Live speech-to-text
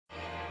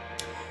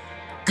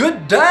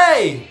Good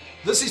day.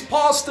 This is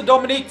Pastor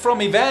Dominique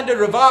from Evander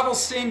Revival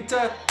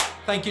Center.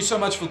 Thank you so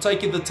much for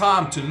taking the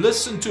time to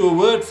listen to a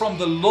word from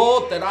the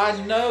Lord that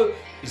I know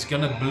is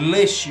going to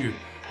bless you.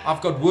 I've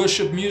got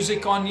worship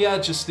music on here,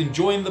 just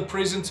enjoying the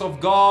presence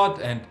of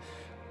God, and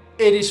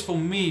it is for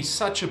me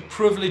such a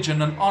privilege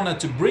and an honor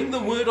to bring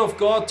the word of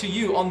God to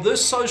you on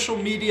this social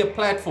media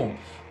platform.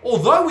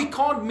 Although we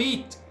can't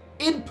meet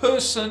in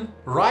person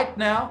right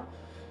now,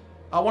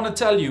 I want to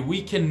tell you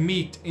we can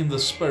meet in the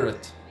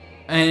Spirit.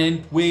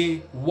 And where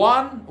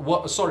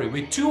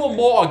two or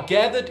more are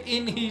gathered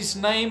in His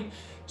name,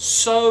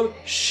 so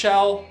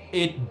shall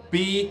it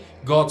be.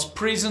 God's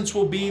presence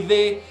will be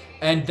there,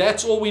 and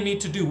that's all we need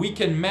to do. We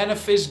can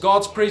manifest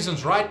God's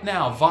presence right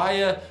now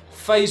via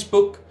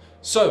Facebook.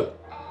 So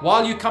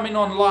while you're coming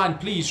online,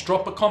 please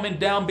drop a comment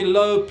down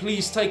below.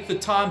 Please take the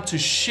time to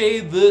share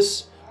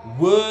this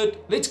word.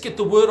 Let's get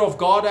the word of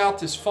God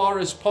out as far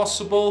as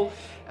possible.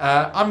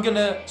 I'm going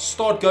to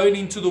start going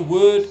into the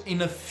word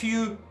in a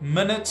few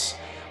minutes.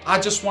 I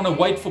just want to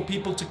wait for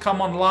people to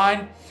come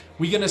online.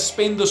 We're going to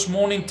spend this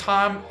morning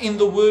time in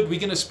the word. We're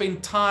going to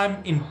spend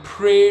time in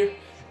prayer,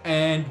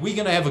 and we're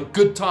going to have a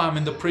good time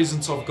in the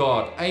presence of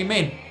God.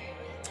 Amen.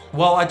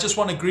 Well, I just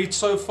want to greet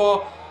so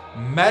far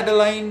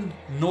Madeleine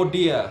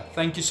Nordia.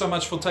 Thank you so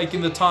much for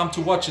taking the time to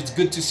watch. It's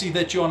good to see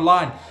that you're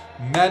online.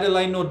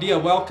 Madeleine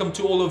Nordia, welcome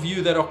to all of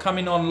you that are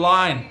coming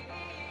online.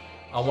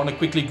 I want to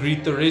quickly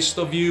greet the rest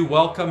of you.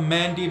 Welcome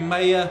Mandy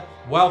Meyer.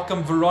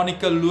 Welcome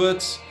Veronica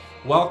Lutz.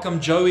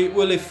 Welcome Joey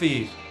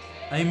Ulifi.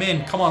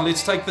 Amen. Come on,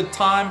 let's take the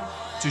time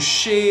to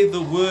share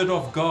the word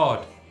of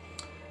God.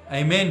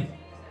 Amen.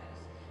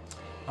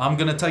 I'm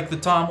going to take the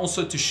time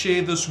also to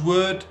share this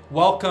word.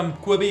 Welcome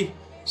Quibby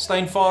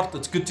Steinfart.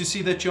 It's good to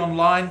see that you're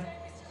online.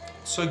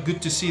 So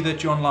good to see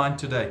that you're online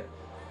today.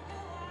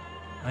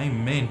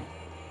 Amen.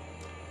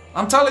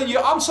 I'm telling you,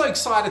 I'm so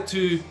excited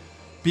to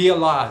be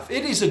alive.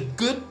 It is a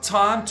good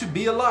time to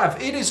be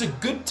alive. It is a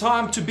good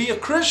time to be a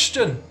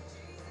Christian.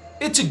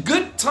 It's a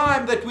good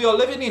time that we are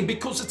living in,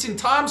 because it's in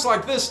times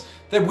like this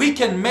that we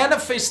can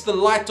manifest the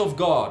light of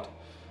God.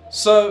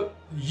 So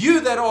you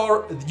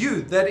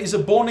that is a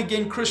born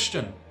again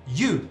Christian,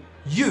 you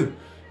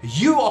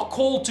are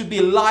called to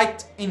be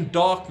light in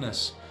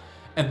darkness.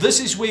 And this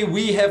is where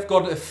we have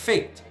got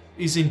effect,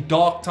 is in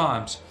dark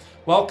times.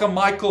 Welcome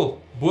Michael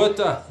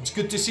Buerta. It's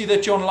good to see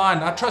that you're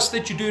online. I trust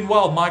that you're doing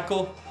well,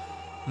 Michael.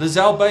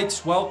 Lizelle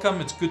Bates, welcome.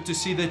 It's good to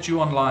see that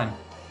you're online.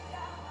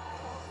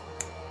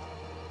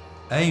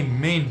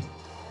 Amen.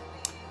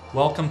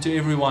 Welcome to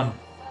everyone.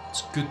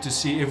 It's good to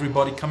see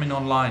everybody coming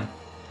online.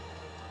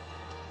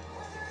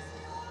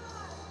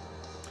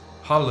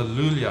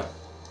 Hallelujah.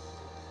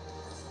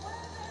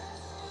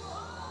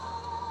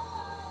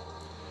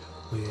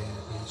 Where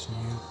there's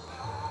new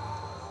power.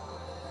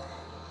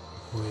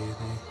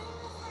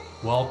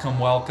 Welcome,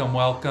 welcome,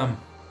 welcome.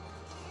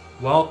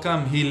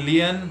 Welcome,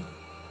 Helene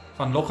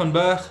van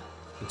Lochenberg.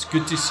 It's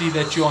good to see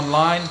that you're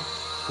online.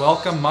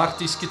 Welcome,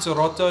 Marty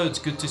Schizarotto. It's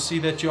good to see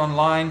that you're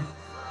online.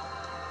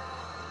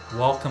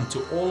 Welcome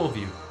to all of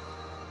you.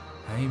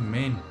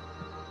 Amen.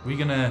 We're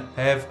going to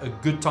have a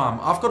good time.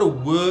 I've got a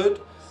word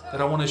that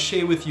I want to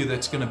share with you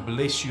that's going to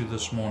bless you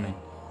this morning.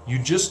 You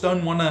just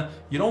don't want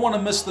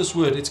to miss this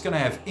word. It's going to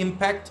have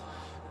impact,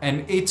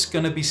 and it's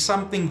going to be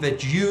something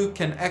that you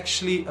can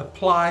actually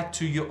apply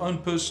to your own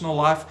personal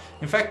life.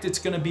 In fact, it's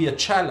going to be a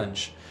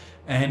challenge.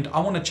 And I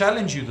want to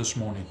challenge you this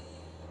morning.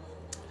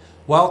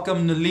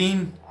 Welcome,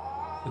 Naleen.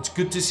 It's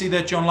good to see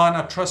that you're online.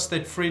 I trust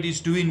that Fred is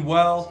doing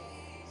well.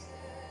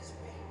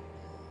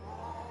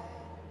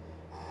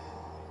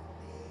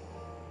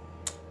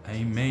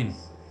 Amen.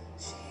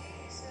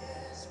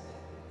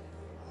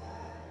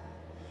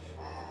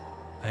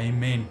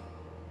 Amen.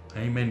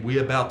 Amen.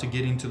 We're about to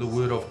get into the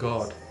Word of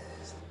God.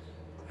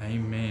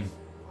 Amen.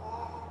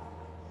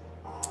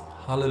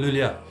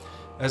 Hallelujah.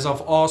 As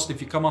I've asked,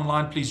 if you come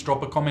online, please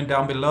drop a comment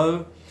down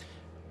below.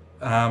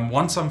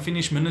 Once I'm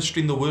finished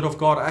ministering the Word of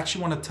God, I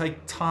actually want to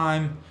take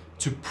time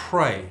to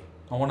pray.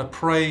 I want to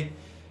pray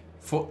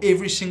for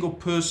every single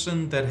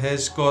person that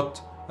has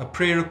got a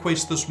prayer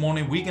request this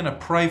morning. We're going to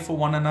pray for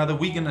one another.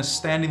 We're going to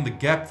stand in the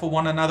gap for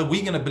one another.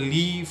 We're going to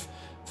believe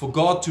for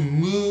God to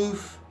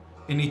move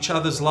in each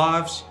other's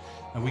lives.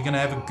 And we're going to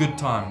have a good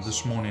time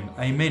this morning.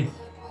 Amen.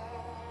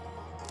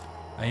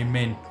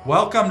 Amen.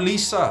 Welcome,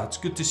 Lisa. It's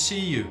good to see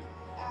you.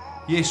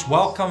 Yes,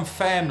 welcome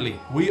family.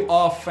 We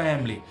are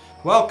family.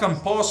 Welcome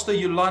Pastor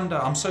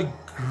Yolanda. I'm so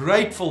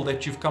grateful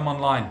that you've come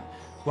online.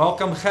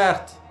 Welcome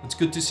Gert. It's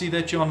good to see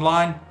that you're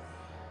online.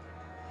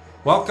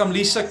 Welcome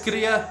Lisa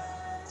Kriya.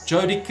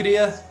 Jody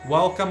Kriya.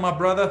 Welcome my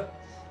brother.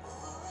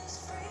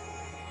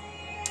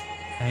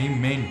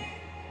 Amen.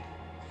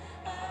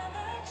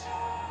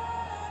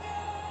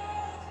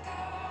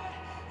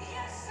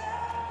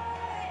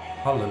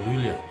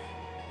 Hallelujah.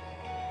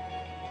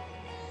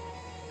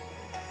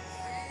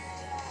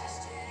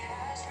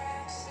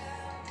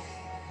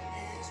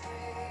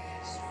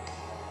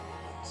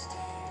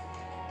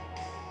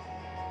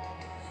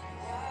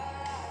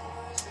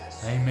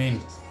 Amen.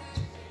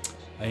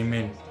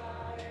 Amen.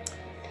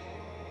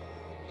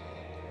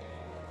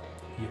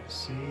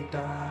 Yes, He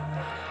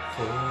died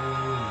for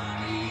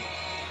me.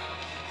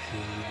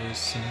 Who the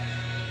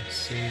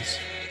senses.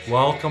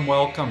 Welcome,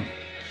 welcome.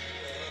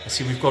 I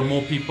see we've got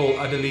more people.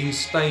 Adeline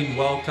Stein,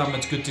 welcome.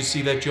 It's good to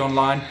see that you're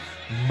online.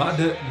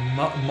 Madre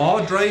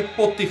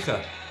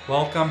Pottiger,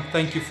 welcome.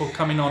 Thank you for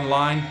coming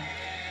online.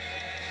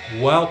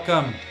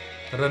 Welcome.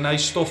 Renee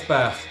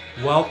Stoffberg,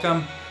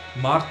 welcome.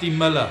 Marty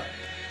Miller,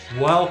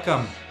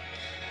 welcome.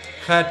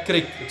 Gert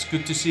Kriek, it's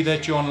good to see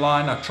that you're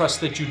online. I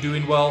trust that you're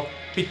doing well.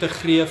 Pieter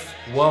Greef,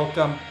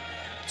 welcome.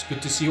 It's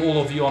good to see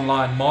all of you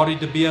online. Marie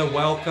de Beer,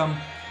 welcome.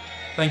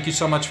 Thank you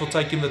so much for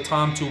taking the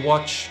time to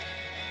watch.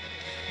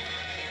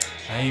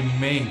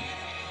 Amen.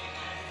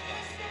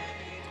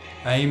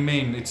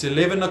 Amen. It's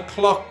 11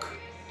 o'clock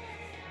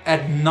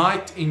at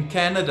night in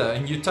Canada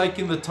and you're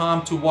taking the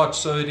time to watch.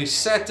 So it is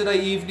Saturday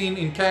evening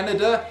in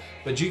Canada,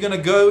 but you're going to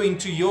go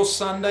into your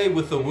Sunday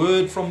with a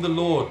word from the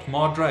Lord.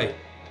 Madre.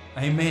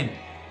 Amen.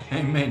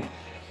 Amen.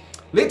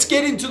 Let's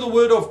get into the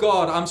Word of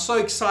God. I'm so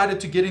excited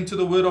to get into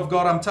the Word of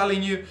God. I'm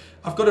telling you,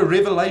 I've got a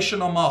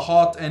revelation on my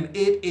heart and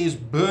it is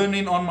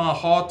burning on my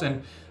heart.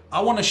 And I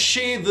want to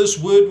share this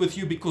word with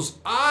you because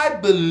I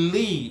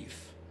believe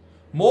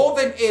more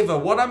than ever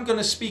what I'm going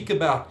to speak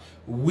about,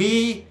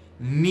 we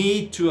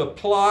need to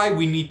apply,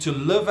 we need to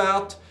live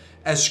out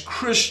as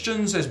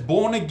Christians, as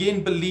born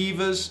again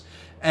believers.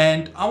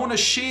 And I want to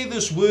share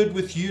this word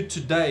with you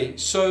today.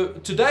 So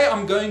today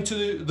I'm going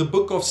to the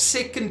book of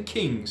 2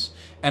 Kings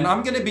and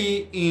I'm going to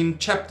be in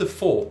chapter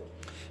 4.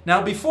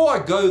 Now before I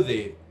go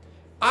there,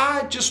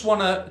 I just want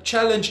to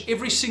challenge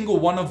every single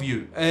one of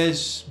you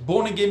as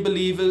born again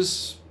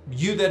believers,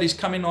 you that is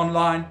coming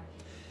online.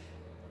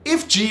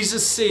 If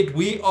Jesus said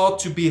we are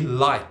to be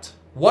light,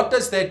 what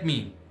does that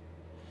mean?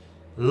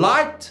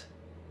 Light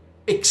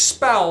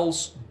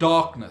expels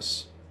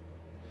darkness.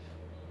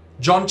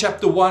 John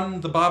chapter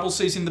 1, the Bible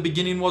says in the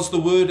beginning was the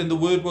Word, and the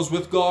Word was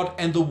with God,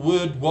 and the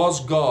Word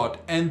was God,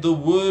 and the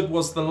Word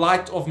was the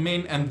light of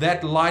men, and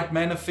that light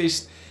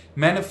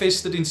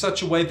manifested in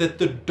such a way that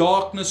the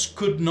darkness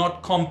could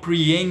not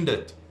comprehend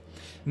it.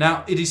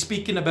 Now, it is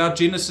speaking about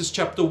Genesis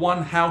chapter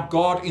 1, how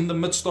God in the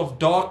midst of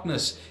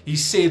darkness, He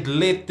said,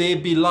 let there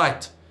be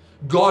light.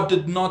 God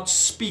did not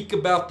speak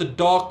about the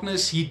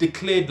darkness. He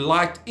declared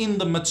light in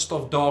the midst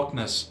of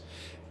darkness.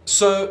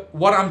 So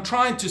what I'm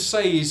trying to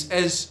say is,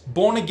 as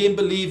born again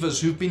believers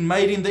who've been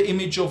made in the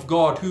image of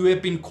God, who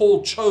have been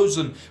called,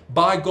 chosen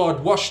by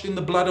God, washed in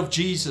the blood of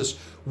Jesus,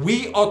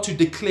 we are to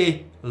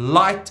declare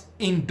light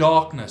in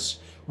darkness.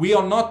 We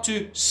are not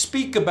to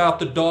speak about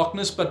the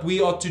darkness, but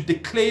we are to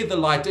declare the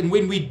light. And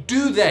when we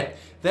do that,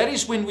 that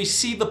is when we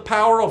see the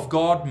power of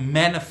God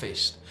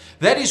manifest.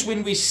 That is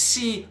when we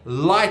see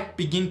light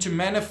begin to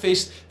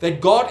manifest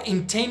that God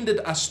intended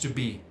us to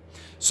be.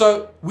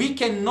 So we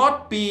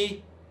cannot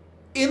be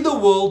in the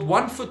world,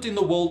 1 foot in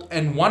the world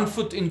and 1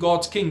 foot in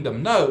God's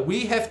kingdom. No,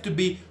 we have to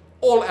be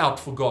all out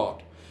for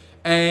God.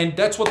 And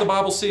that's what the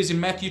Bible says in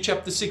Matthew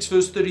chapter 6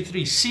 verse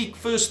 33. Seek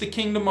first the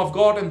kingdom of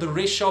God and the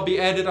rest shall be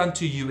added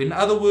unto you. In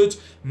other words,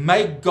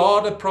 make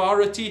God a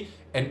priority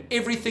and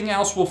everything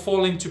else will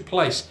fall into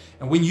place.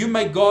 And when you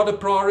make God a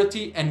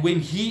priority and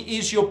when He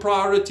is your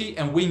priority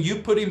and when you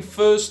put Him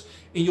first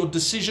in your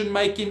decision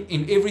making,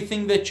 in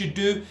everything that you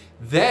do,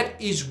 that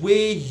is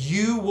where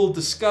you will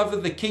discover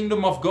the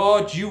kingdom of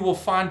God. You will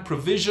find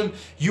provision.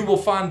 You will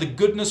find the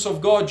goodness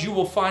of God. You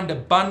will find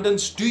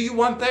abundance. Do you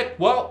want that?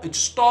 Well, it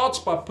starts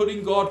by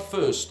putting God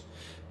first.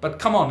 But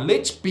come on,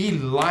 let's be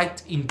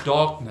light in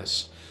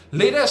darkness.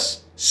 Let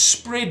us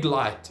spread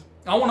light.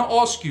 I want to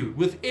ask you,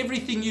 with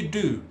everything you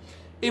do,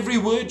 every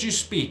word you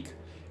speak,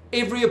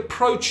 every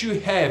approach you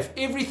have,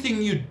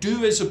 everything you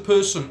do as a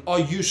person,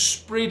 are you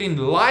spreading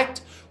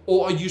light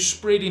or are you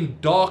spreading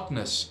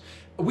darkness?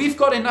 We've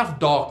got enough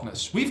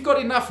darkness. We've got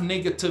enough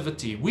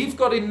negativity. We've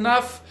got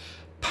enough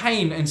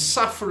pain and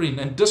suffering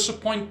and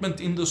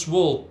disappointment in this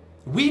world.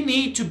 We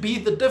need to be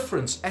the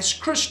difference. As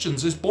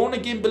Christians, as born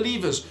again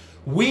believers,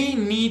 we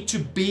need to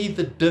be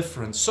the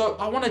difference. So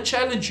I want to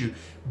challenge you,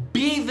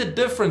 be the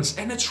difference.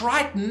 And it's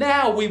right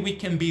now where we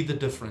can be the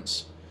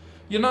difference.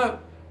 You know,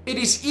 it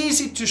is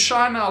easy to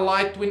shine our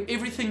light when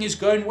everything is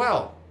going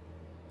well.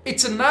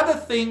 It's another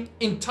thing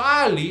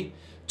entirely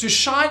to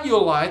shine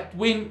your light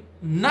when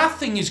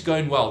nothing is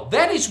going well.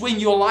 That is when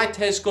your light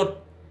has got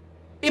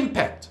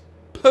impact,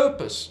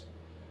 purpose.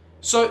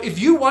 So if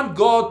you want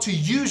God to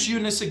use you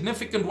in a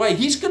significant way,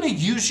 He's going to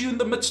use you in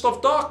the midst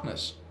of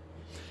darkness.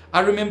 I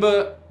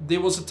remember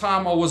there was a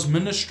time I was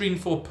ministering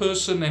for a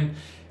person, and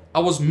I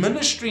was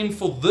ministering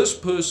for this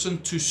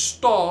person to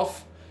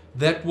staff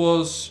that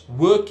was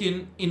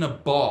working in a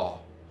bar.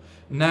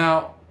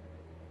 Now,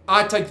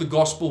 I take the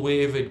gospel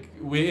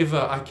wherever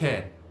I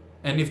can.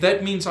 And if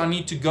that means I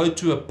need to go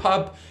to a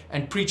pub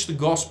and preach the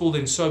gospel,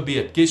 then so be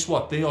it. Guess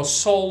what? There are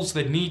souls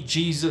that need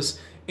Jesus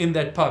in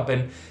that pub.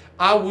 And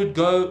I would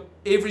go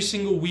every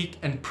single week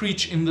and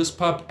preach in this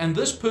pub. And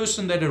this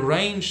person that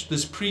arranged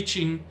this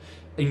preaching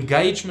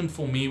engagement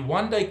for me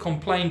one day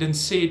complained and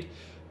said,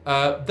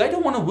 they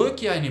don't want to work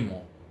here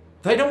anymore.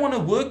 They don't want to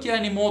work here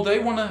anymore. They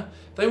want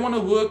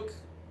to work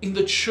in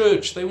the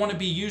church. They want to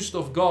be used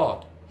of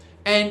God.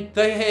 And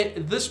they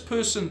had, this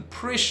person,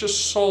 precious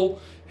soul,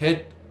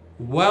 had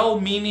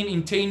well-meaning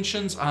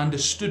intentions. I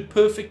understood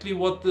perfectly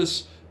what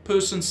this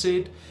person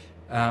said.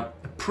 A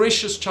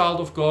precious child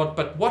of God.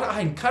 But what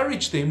I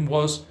encouraged them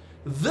was,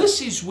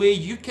 this is where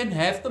you can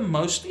have the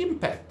most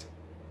impact.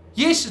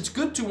 Yes, it's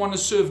good to want to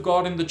serve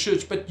God in the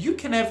church, but you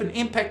can have an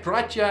impact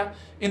right here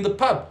in the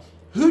pub.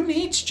 Who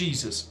needs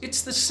Jesus?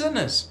 It's the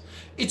sinners.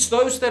 It's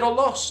those that are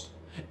lost.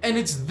 And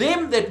it's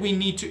them that we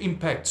need to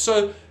impact.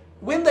 So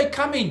when they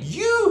come in,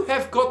 you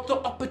have got the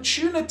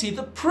opportunity,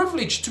 the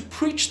privilege to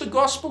preach the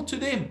gospel to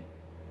them.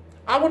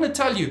 I want to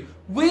tell you,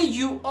 where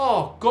you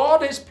are,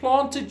 God has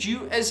planted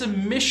you as a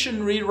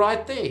missionary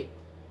right there.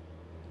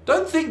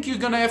 Don't think you're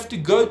going to have to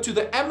go to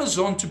the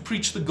Amazon to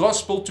preach the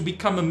gospel to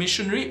become a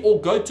missionary,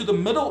 or go to the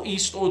Middle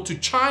East or to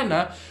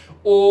China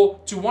or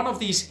to one of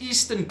these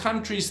Eastern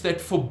countries that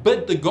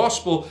forbid the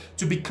gospel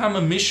to become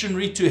a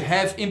missionary to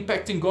have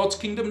impact in God's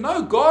kingdom.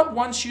 No, God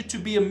wants you to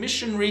be a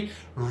missionary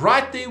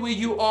right there where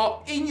you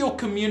are in your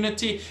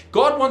community.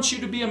 God wants you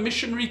to be a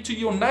missionary to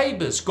your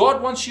neighbors.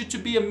 God wants you to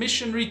be a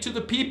missionary to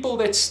the people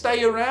that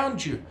stay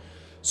around you.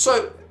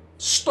 So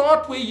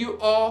start where you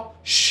are,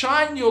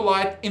 shine your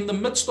light in the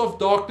midst of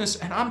darkness,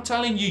 and I'm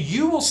telling you,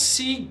 you will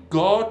see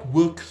God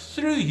work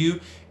through you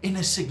in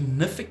a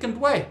significant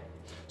way.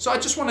 So I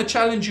just want to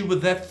challenge you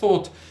with that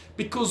thought,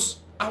 because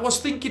I was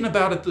thinking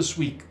about it this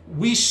week.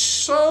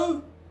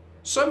 So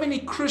many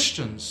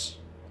Christians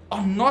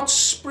are not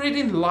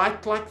spreading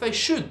light like they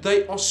should.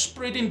 They are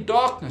spreading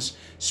darkness,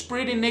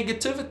 spreading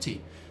negativity.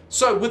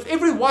 So with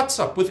every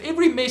WhatsApp, with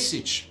every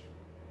message,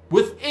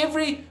 with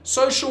every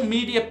social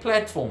media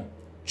platform,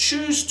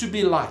 choose to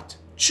be light.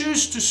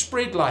 Choose to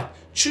spread light.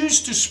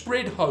 Choose to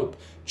spread hope.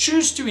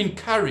 Choose to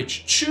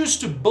encourage. Choose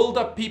to build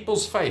up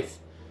people's faith.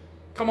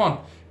 Come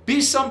on. Be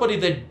somebody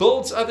that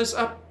builds others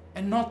up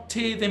and not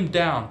tear them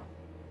down.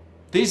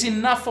 There's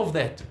enough of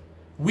that.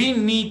 We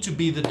need to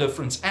be the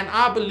difference. And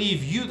I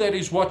believe you that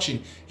is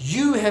watching,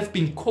 you have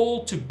been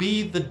called to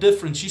be the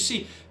difference. You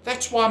see,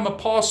 that's why I'm a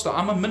pastor.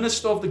 I'm a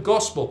minister of the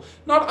gospel.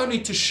 Not only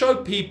to show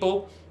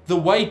people the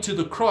way to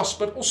the cross,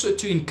 but also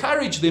to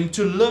encourage them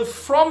to live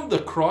from the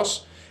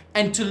cross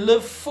and to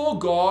live for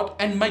God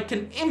and make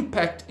an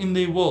impact in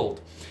their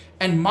world.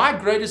 And my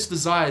greatest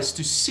desire is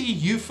to see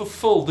you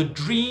fulfill the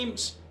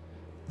dreams,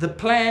 the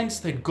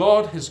plans that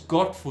God has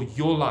got for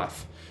your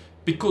life.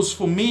 Because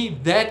for me,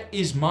 that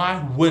is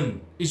my win,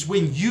 is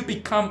when you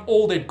become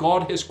all that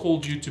God has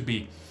called you to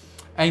be.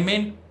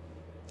 Amen.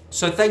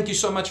 So thank you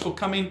so much for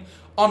coming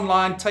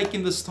online,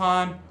 taking this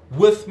time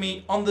with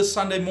me on this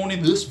Sunday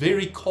morning, this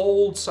very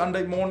cold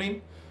Sunday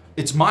morning.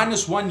 It's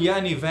 -1 here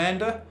in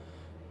Evander.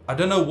 I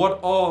don't know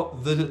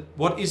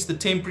what is the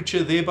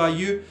temperature there by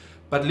you,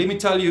 but let me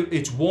tell you,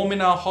 it's warm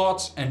in our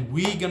hearts, and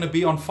we're going to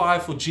be on fire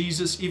for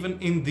Jesus even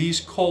in these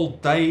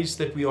cold days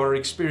that we are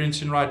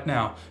experiencing right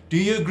now. Do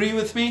you agree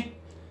with me?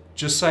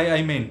 Just say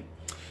amen.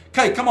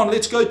 Okay, come on,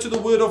 let's go to the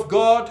Word of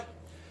God,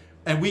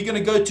 and we're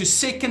going to go to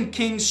 2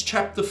 Kings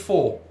chapter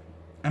 4.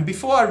 And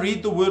before I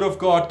read the Word of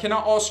God, can I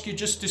ask you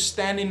just to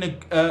stand in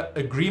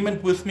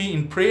agreement with me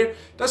in prayer?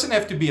 It doesn't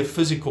have to be a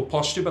physical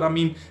posture, but I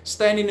mean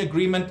stand in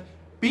agreement.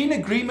 Be in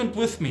agreement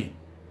with me.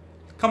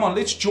 Come on,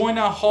 let's join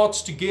our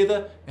hearts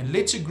together and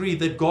let's agree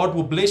that God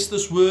will bless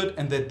this word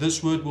and that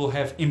this word will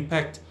have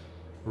impact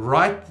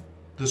right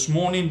this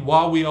morning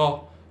while we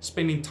are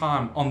spending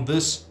time on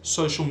this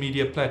social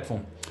media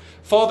platform.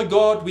 Father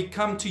God, we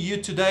come to you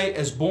today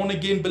as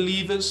born-again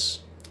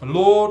believers.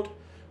 Lord,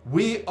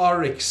 we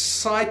are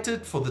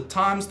excited for the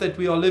times that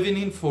we are living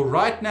in, for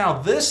right now,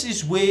 this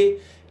is where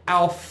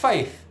our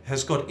faith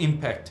has got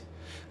impact.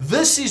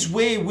 This is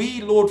where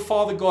we, Lord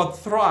Father God,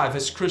 thrive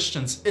as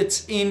Christians.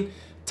 It's in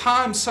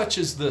times such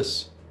as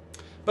this.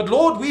 But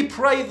Lord, we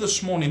pray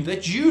this morning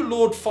that you,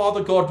 Lord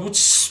Father God, would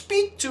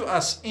speak to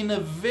us in a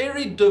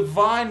very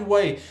divine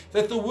way,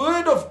 that the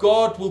word of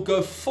God will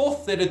go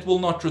forth, that it will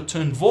not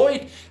return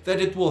void,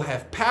 that it will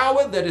have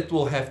power, that it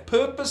will have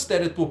purpose,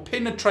 that it will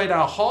penetrate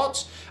our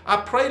hearts. I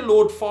pray,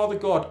 Lord Father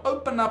God,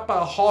 open up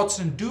our hearts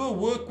and do a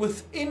work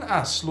within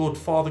us, Lord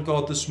Father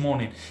God, this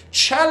morning.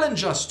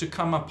 Challenge us to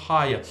come up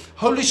higher.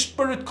 Holy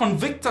Spirit,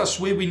 convict us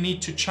where we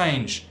need to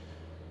change.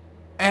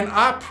 And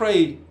I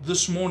pray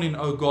this morning,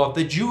 oh God,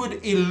 that you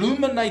would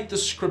illuminate the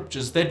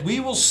scriptures, that we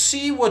will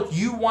see what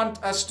you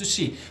want us to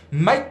see.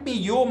 Make me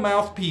your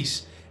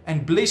mouthpiece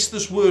and bless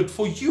this word,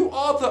 for you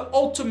are the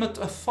ultimate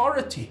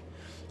authority.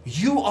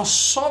 You are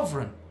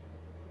sovereign.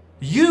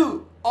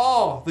 You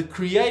are the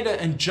creator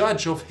and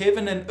judge of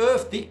heaven and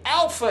earth, the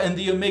Alpha and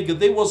the Omega.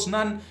 There was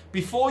none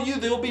before you,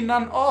 there will be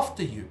none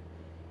after you.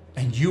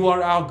 And you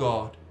are our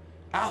God,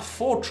 our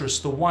fortress,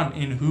 the one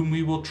in whom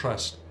we will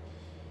trust.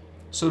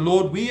 So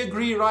Lord, we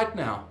agree right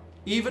now,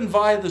 even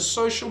via the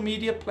social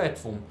media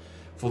platform,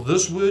 for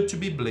this word to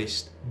be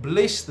blessed.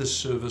 Bless this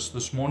service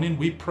this morning,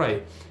 we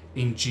pray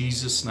in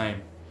Jesus'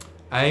 name.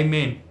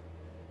 Amen.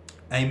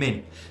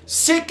 Amen.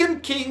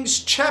 2 Kings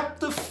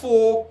chapter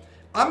 4.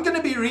 I'm going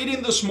to be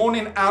reading this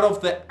morning out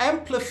of the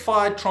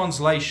Amplified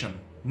Translation.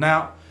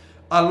 Now,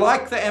 I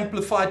like the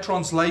Amplified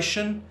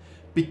Translation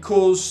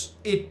because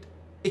it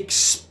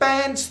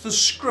expands the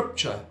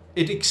scripture.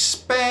 It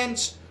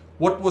expands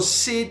what was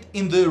said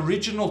in the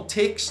original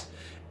text.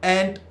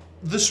 And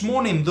this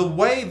morning, the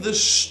way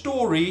this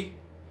story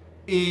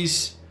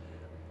is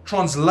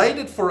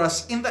translated for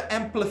us in the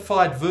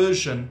Amplified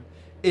Version,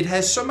 it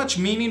has so much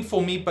meaning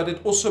for me, but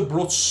it also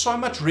brought so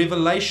much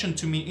revelation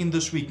to me in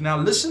this week. Now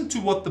listen to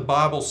what the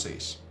Bible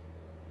says.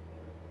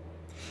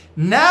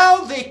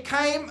 Now there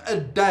came a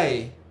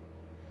day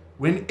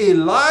when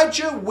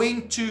Elijah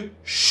went to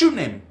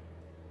Shunem.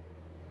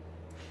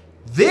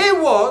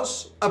 There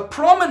was a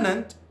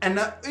prominent and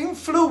an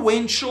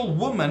influential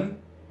woman,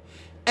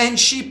 and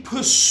she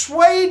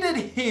persuaded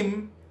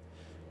him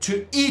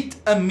to eat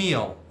a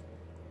meal.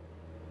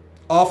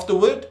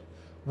 Afterward,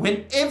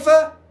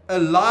 whenever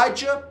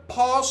Elijah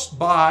passed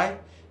by,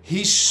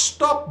 he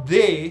stopped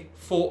there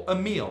for a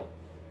meal.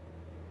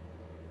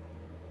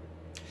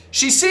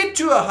 She said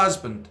to her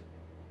husband,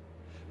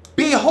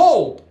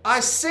 "Behold, I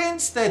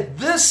sense that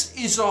this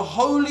is a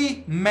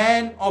holy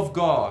man of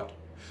God,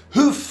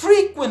 who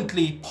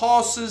frequently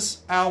passes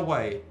our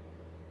way.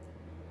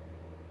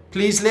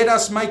 Please let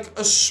us make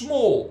a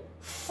small,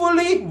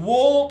 fully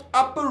walled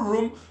upper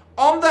room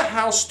on the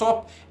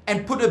housetop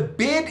and put a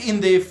bed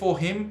in there for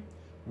him,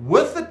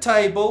 with a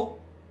table,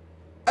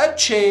 a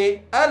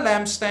chair, a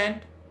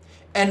lampstand,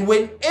 and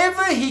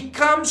whenever he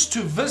comes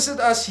to visit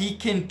us, he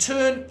can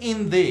turn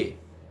in there."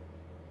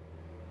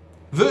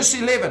 Verse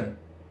 11.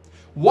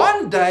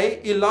 One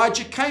day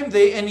Elijah came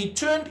there, and he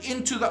turned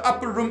into the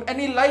upper room, and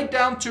he lay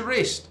down to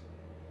rest.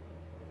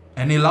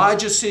 And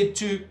Elijah said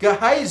to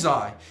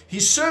Gehazi,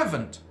 his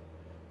servant,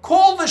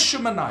 "Call the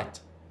Shunammite."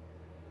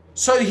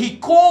 So he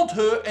called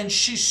her, and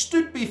she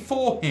stood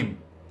before him.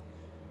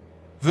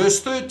 Verse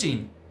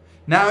 13.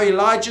 Now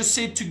Elijah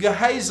said to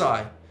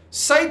Gehazi,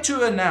 "Say to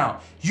her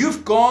now,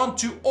 you've gone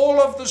to all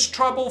of this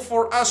trouble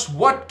for us.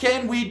 What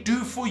can we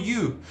do for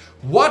you?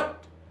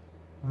 What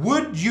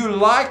would you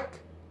like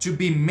to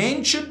be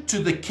mentioned to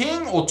the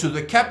king or to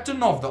the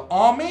captain of the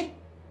army?"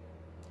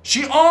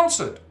 She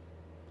answered,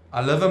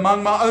 "I live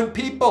among my own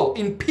people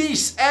in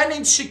peace and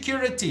in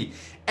security,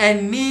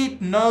 and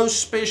need no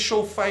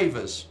special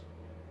favors."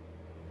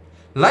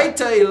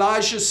 Later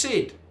Elijah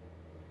said,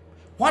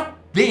 "What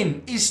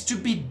then is to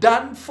be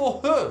done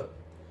for her?"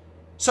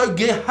 So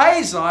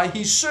Gehazi,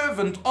 his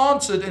servant,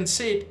 answered and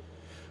said,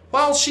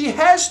 "Well, she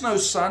has no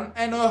son,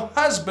 and her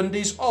husband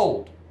is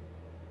old."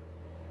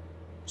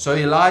 So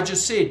Elijah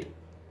said,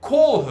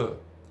 "Call her."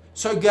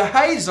 So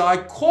Gehazi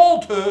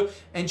called her,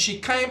 and she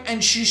came,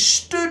 and she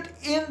stood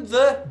in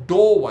the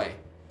doorway.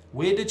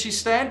 Where did she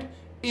stand?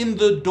 In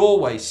the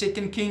doorway.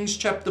 2 Kings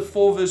chapter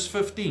 4 verse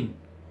 15.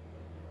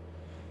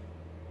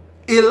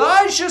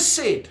 Elijah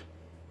said,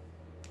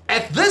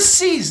 "At this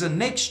season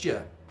next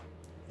year,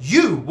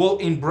 you will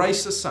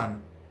embrace a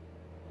son."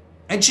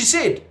 And she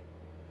said,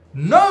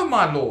 "No,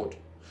 my lord.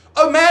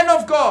 O man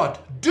of God,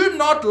 do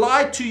not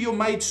lie to your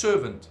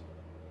maidservant."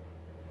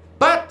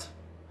 But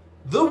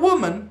the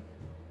woman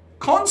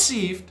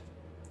conceived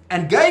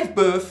and gave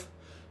birth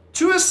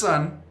to a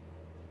son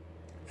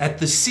at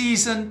the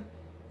season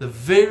the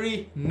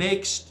very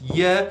next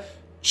year,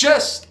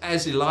 just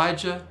as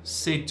Elijah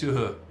said to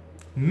her.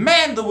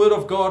 Man, the word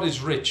of God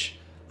is rich.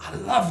 I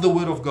love the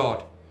word of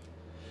God.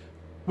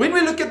 When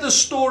we look at the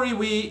story,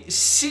 we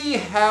see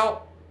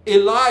how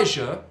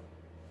Elijah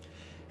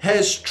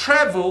has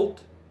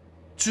traveled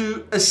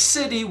to a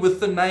city with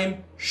the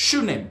name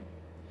Shunem.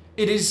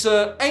 It is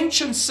an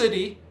ancient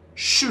city,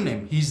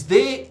 Shunem. He's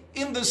there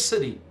in the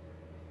city.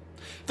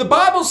 The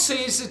Bible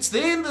says it's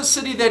there in the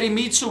city that he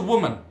meets a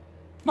woman.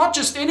 Not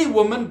just any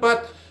woman,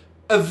 but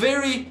a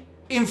very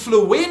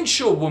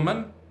influential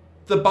woman.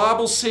 The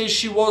Bible says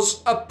she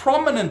was a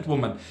prominent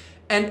woman.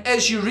 And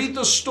as you read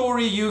the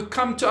story, you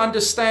come to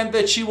understand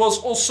that she was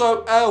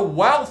also a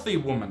wealthy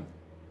woman.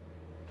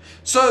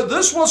 So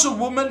this was a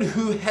woman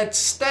who had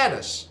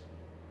status.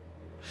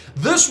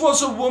 This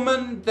was a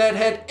woman that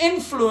had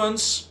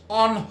influence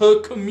on her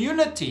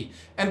community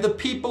and the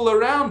people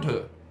around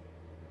her.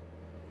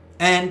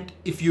 And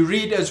if you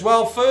read as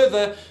well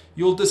further,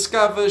 you'll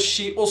discover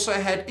she also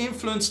had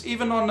influence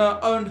even on her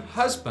own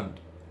husband.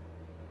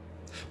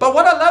 But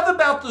what I love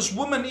about this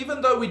woman,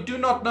 even though we do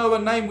not know her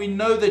name, we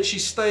know that she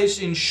stays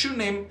in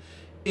Shunem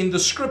in the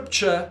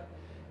scripture,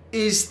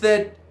 is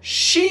that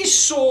she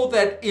saw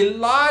that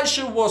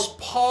Elijah was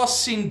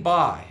passing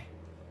by.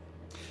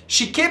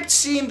 She kept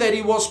seeing that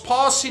he was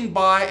passing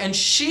by, and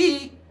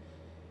she,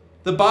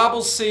 the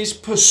Bible says,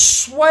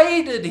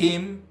 persuaded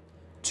him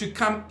to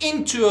come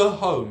into her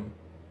home.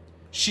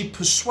 She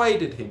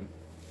persuaded him.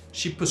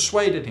 She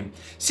persuaded him.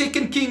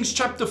 2 Kings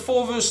chapter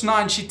 4 verse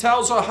 9, she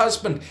tells her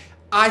husband,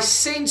 "I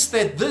sense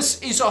that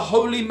this is a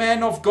holy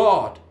man of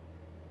God."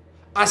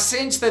 I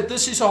sense that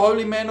this is a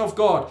holy man of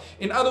God.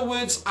 In other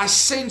words, I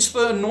sense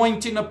the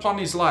anointing upon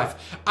his life.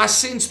 I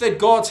sense that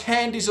God's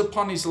hand is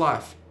upon his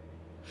life.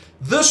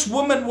 This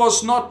woman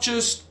was not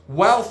just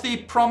wealthy,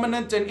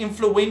 prominent, and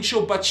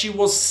influential, but she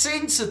was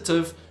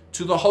sensitive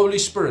to the Holy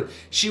Spirit.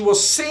 She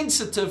was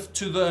sensitive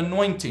to the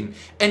anointing,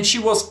 and she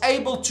was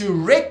able to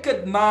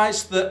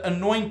recognize the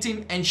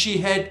anointing, and she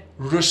had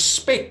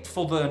respect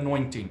for the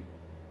anointing.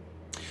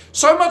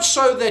 So much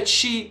so that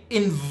she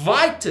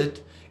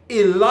invited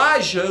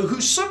Elijah,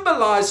 who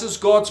symbolizes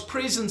God's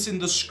presence in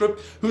the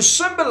script, who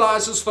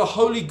symbolizes the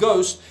Holy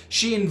Ghost.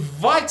 She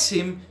invites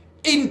him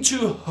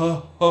into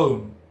her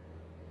home.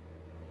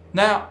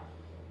 Now,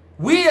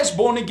 we as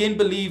born-again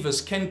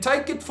believers can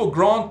take it for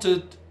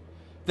granted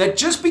that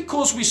just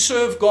because we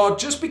serve God,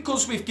 just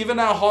because we've given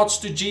our hearts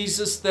to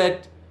Jesus,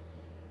 that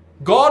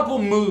God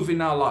will move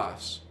in our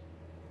lives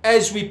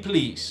as we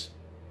please.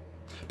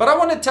 But I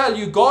want to tell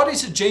you, God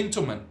is a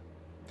gentleman,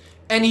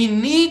 and He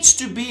needs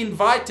to be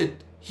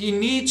invited. He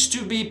needs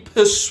to be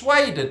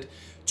persuaded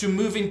to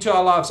move into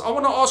our lives. I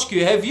want to ask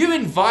you, have you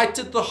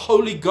invited the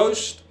Holy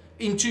Ghost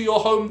into your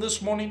home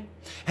this morning?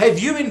 Have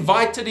you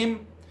invited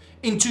Him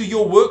into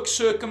your work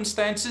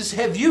circumstances?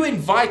 Have you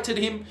invited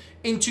Him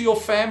into your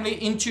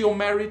family, into your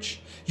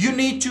marriage? You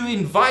need to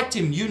invite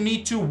Him. You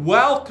need to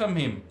welcome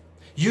Him.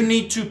 You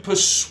need to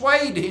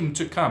persuade Him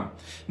to come.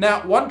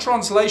 Now, one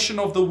translation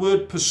of the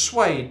word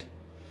persuade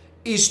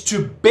is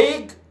to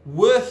beg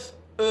with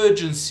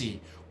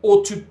urgency,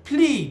 or to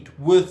plead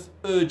with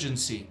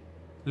urgency.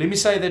 Let me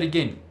say that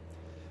again.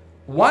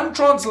 One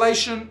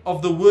translation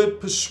of the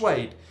word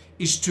persuade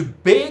is to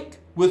beg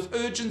with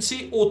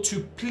urgency or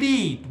to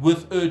plead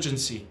with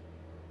urgency.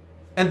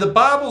 And the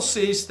Bible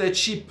says that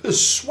she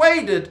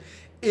persuaded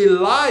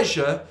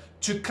Elijah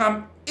to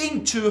come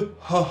into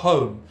her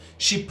home.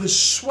 She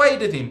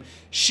persuaded him.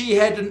 She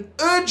had an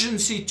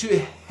urgency to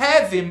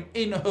have him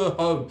in her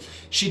home.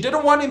 She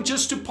didn't want him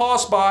just to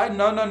pass by.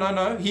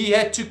 No. He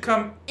had to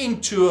come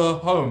into her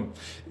home.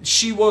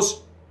 She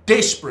was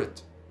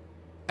desperate.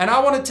 And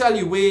I want to tell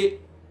you, where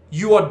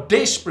you are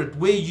desperate,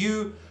 where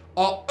you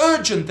are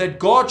urgent that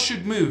God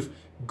should move,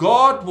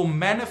 God will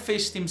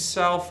manifest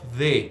Himself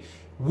there.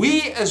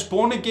 We as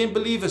born-again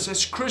believers,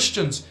 as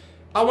Christians,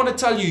 I want to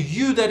tell you,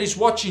 you that is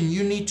watching,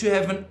 you need to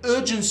have an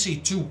urgency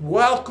to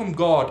welcome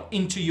God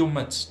into your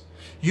midst.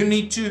 You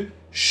need to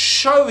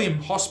show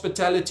Him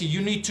hospitality.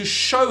 You need to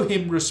show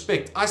Him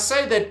respect. I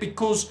say that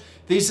because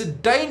there's a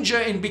danger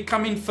in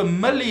becoming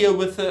familiar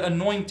with the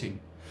anointing.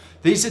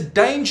 There's a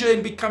danger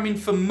in becoming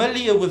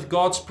familiar with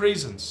God's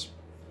presence.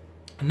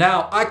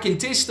 Now, I can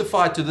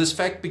testify to this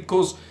fact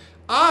because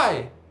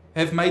I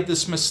have made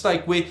this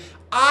mistake where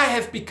I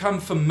have become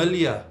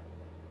familiar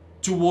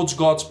towards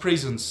God's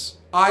presence.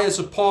 I, as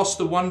a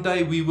pastor, one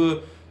day we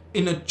were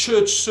in a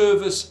church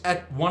service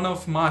at one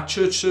of my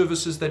church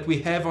services that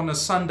we have on a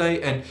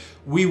Sunday, and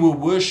we were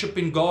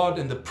worshiping God,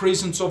 and the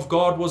presence of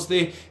God was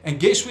there. And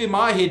guess where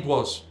my head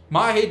was?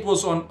 My head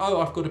was on,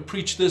 oh, I've got to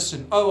preach this,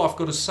 and oh, I've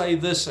got to say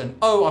this, and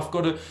oh, I've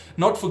got to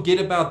not forget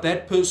about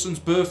that person's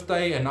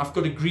birthday, and I've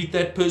got to greet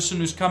that person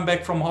who's come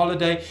back from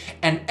holiday.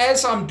 And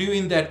as I'm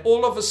doing that,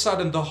 all of a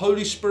sudden the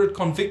Holy Spirit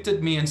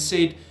convicted me and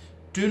said,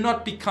 do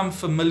not become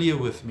familiar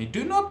with me.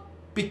 Do not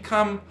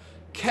become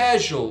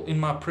casual in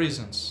my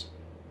presence.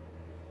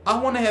 I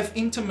want to have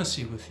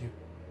intimacy with you.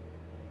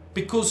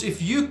 Because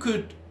if you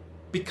could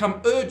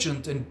become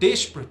urgent and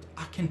desperate,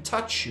 I can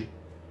touch you.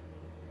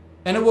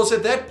 And it was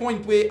at that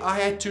point where I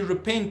had to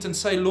repent and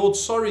say, Lord,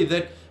 sorry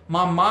that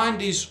my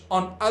mind is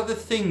on other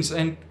things,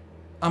 and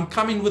I'm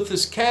coming with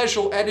this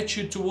casual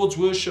attitude towards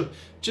worship,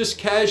 just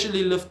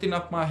casually lifting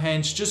up my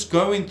hands, just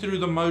going through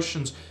the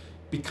motions,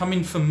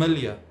 becoming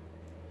familiar.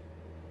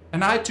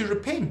 And I had to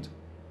repent.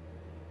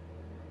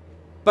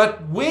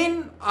 But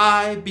when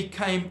I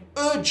became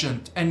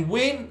urgent and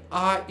when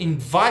I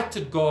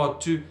invited God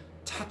to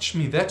touch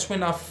me, that's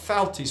when I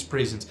felt His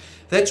presence.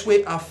 That's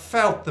where I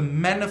felt the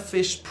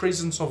manifest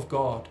presence of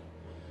God.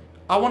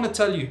 I want to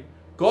tell you,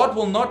 God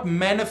will not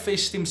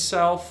manifest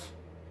Himself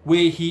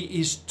where He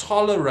is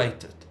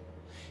tolerated.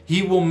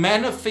 He will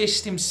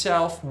manifest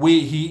Himself where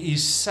He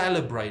is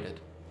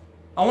celebrated.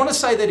 I want to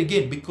say that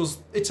again because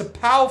it's a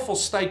powerful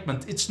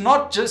statement. It's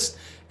not just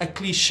a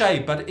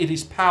cliche, but it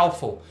is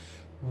powerful.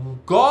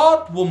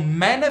 God will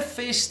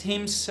manifest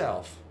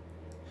Himself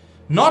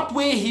not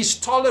where He's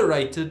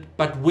tolerated,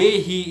 but where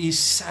He is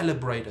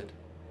celebrated.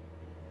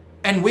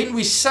 And when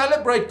we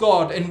celebrate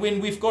God, and when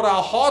we've got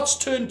our hearts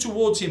turned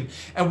towards Him,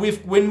 and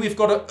when we've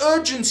got an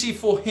urgency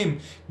for Him,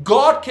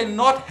 God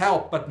cannot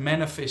help but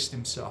manifest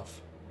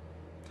Himself.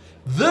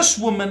 This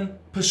woman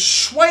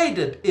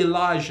persuaded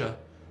Elijah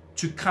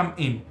to come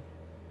in.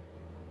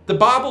 The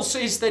Bible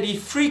says that he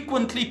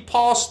frequently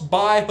passed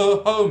by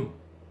her home.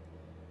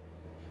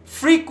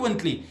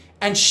 Frequently.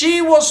 And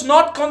she was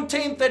not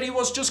content that he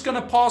was just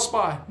going to pass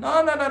by.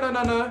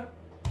 No.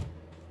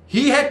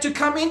 He had to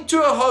come into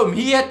her home.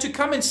 He had to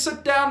come and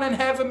sit down and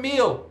have a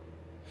meal.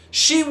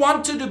 She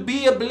wanted to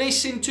be a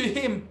blessing to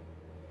him.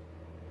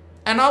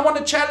 And I want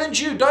to challenge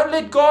you, don't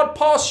let God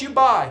pass you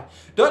by.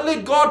 Don't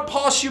let God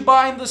pass you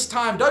by in this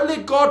time. Don't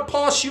let God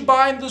pass you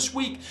by in this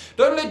week.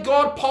 Don't let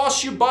God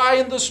pass you by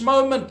in this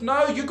moment.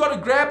 No, you got to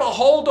grab a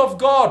hold of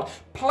God.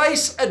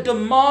 Place a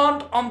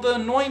demand on the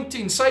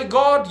anointing. Say,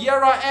 God,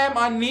 here I am.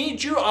 I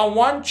need you. I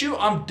want you.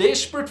 I'm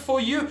desperate for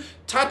you.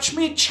 touch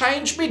me,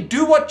 change me,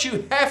 do what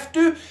you have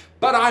to,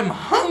 but I'm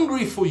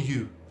hungry for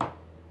you.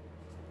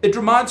 It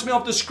reminds me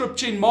of the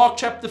scripture in Mark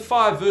chapter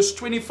 5, verse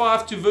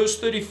 25 to verse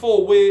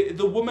 34, where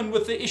the woman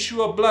with the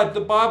issue of blood,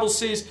 the Bible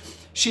says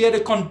she had a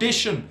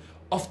condition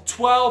of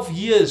 12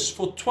 years.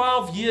 For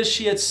 12 years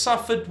she had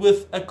suffered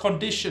with a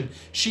condition.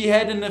 She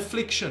had an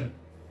affliction.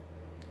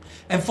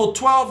 And for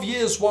 12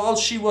 years while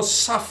she was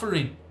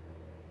suffering,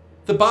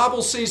 the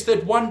Bible says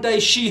that one day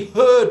she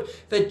heard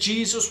that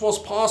Jesus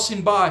was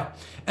passing by.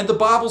 And the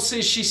Bible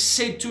says she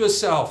said to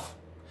herself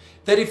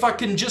that if I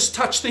can just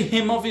touch the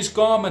hem of his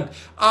garment,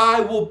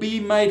 I will be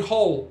made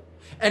whole.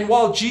 And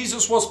while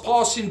Jesus was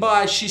passing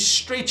by, she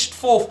stretched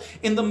forth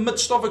in the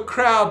midst of a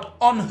crowd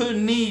on her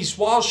knees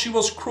while she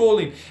was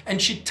crawling.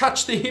 And she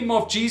touched the hem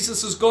of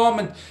Jesus'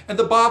 garment. And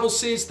the Bible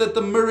says that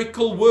the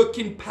miracle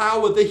working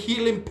power, the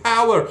healing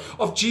power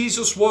of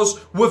Jesus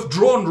was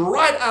withdrawn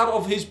right out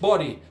of his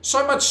body.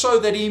 So much so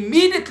that he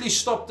immediately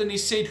stopped and he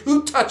said,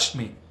 "Who touched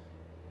me?"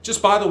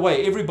 Just by the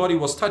way, everybody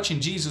was touching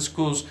Jesus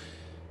because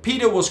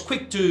Peter was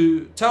quick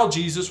to tell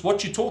Jesus,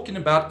 "What you talking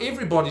about?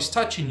 Everybody's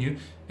touching you."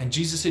 And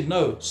Jesus said,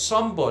 "No,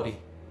 somebody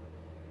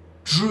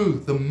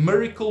drew the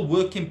miracle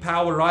working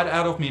power right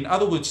out of me." In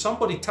other words,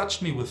 somebody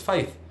touched me with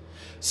faith.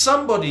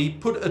 Somebody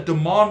put a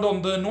demand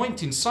on the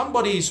anointing.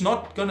 Somebody is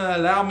not going to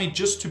allow me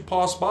just to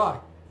pass by.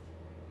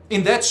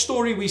 In that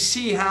story, we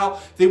see how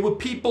there were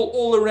people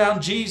all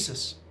around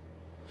Jesus.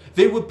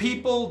 There were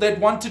people that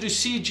wanted to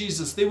see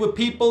Jesus. There were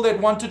people that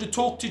wanted to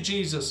talk to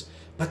Jesus.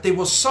 But there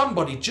was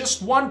somebody,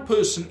 just one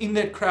person in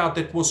that crowd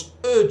that was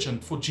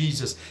urgent for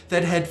Jesus,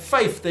 that had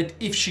faith that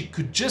if she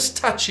could just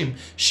touch him,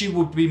 she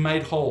would be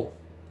made whole.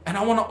 And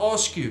I want to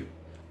ask you,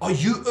 are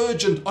you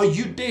urgent? Are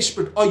you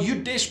desperate? Are you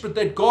desperate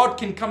that God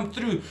can come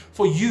through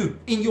for you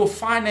in your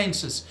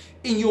finances,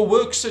 in your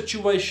work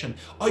situation?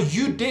 Are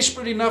you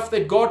desperate enough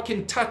that God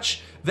can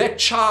touch that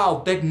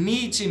child that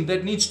needs him,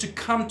 that needs to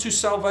come to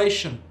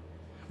salvation?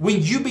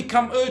 When you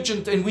become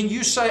urgent and when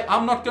you say,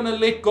 "I'm not going to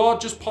let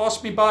God just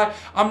pass me by.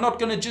 I'm not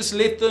going to just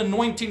let the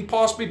anointing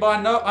pass me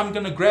by. No, I'm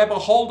going to grab a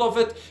hold of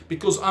it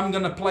because I'm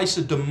going to place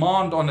a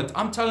demand on it."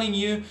 I'm telling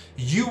you,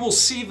 you will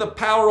see the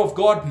power of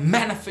God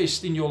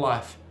manifest in your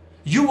life.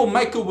 You will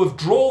make a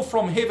withdrawal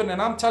from heaven.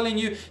 And I'm telling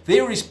you,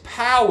 there is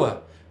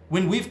power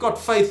when we've got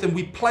faith and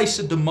we place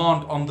a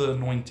demand on the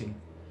anointing.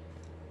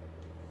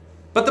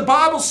 But the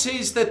Bible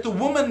says that the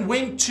woman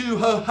went to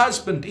her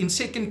husband in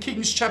 2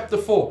 Kings chapter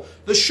 4.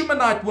 The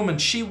Shunammite woman,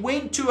 she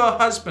went to her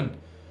husband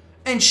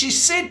and she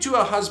said to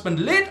her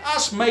husband, "Let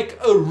us make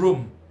a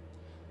room."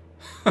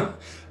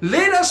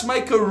 Let us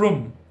make a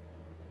room.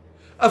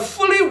 A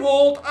fully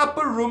walled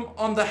upper room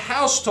on the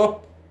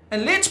housetop,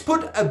 and let's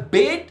put a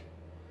bed,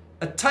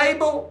 a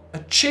table, a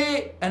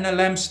chair and a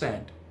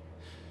lampstand.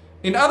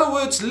 In other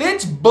words,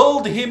 let's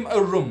build him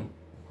a room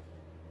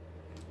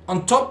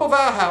on top of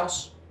our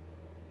house.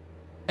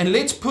 And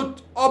let's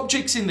put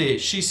objects in there.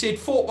 She said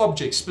 4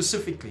 objects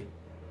specifically.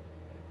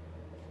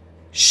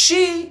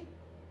 She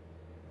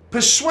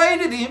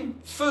persuaded him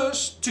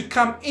first to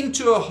come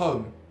into her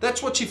home.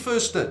 That's what she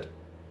first did.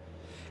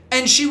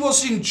 And she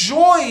was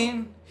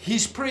enjoying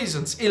his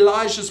presence,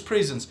 Elijah's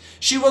presence.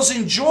 She was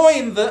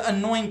enjoying the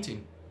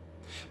anointing.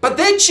 But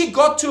then she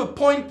got to a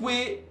point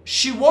where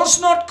she was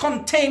not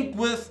content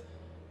with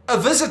a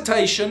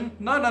visitation.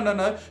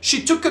 No.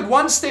 She took it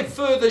one step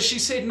further. She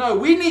said, "No,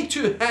 we need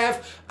to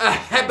have a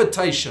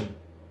habitation.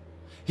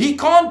 He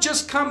can't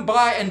just come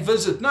by and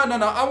visit. No.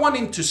 I want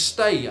him to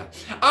stay here.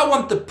 I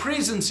want the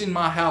presence in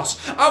my house.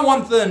 I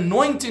want the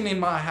anointing in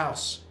my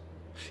house."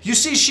 You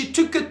see, she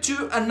took it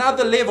to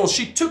another level.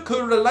 She took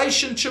her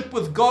relationship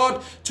with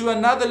God to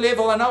another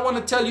level. And I want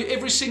to tell you,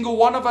 every single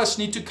one of us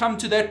need to come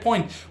to that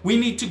point. We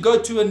need to go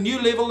to a new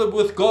level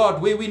with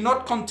God where we're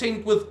not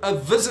content with a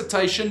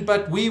visitation,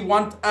 but we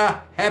want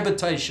a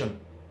habitation.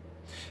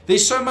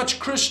 There's so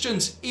much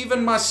Christians,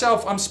 even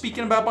myself, I'm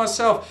speaking about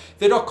myself,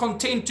 that are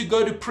content to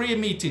go to prayer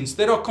meetings,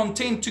 that are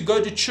content to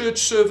go to church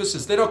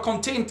services, that are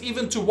content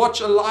even to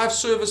watch a live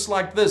service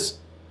like this.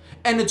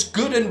 And it's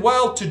good and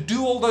well to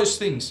do all those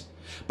things.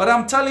 But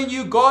I'm telling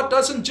you, God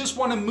doesn't just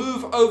want to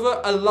move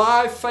over a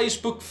live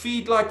Facebook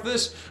feed like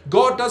this.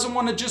 God doesn't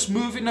want to just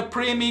move in a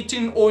prayer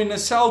meeting or in a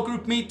cell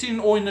group meeting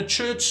or in a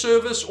church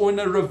service or in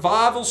a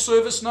revival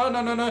service. No.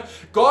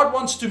 God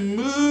wants to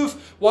move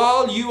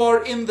while you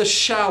are in the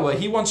shower.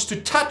 He wants to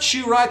touch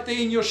you right there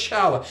in your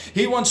shower.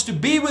 He wants to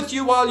be with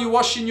you while you're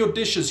washing your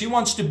dishes. He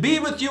wants to be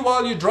with you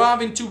while you're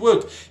driving to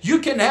work. You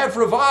can have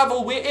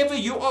revival wherever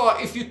you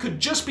are if you could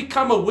just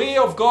become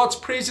aware of God's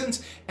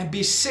presence and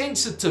be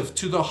sensitive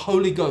to the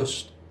Holy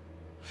Ghost.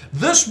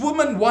 This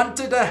woman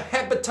wanted a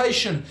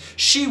habitation.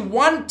 She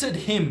wanted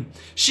him.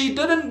 She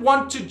didn't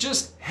want to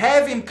just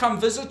have him come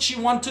visit. She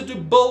wanted to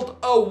build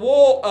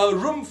a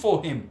room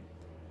for him.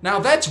 Now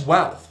that's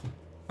wealth.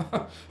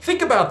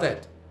 Think about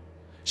that.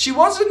 She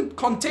wasn't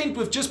content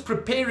with just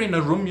preparing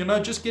a room,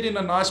 just getting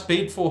a nice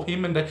bed for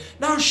him.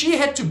 No, she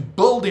had to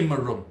build him a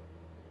room.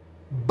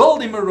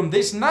 Build him a room.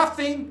 There's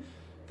nothing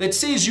that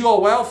says you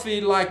are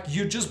wealthy like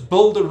you just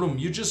build a room.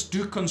 You just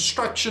do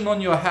construction on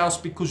your house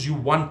because you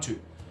want to.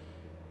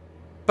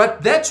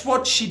 But that's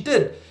what she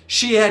did.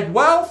 She had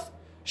wealth.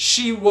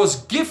 She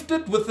was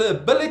gifted with the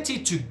ability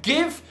to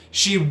give.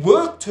 She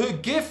worked her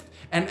gift.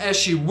 And as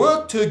she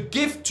worked her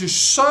gift to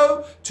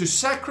sow, to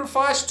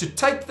sacrifice, to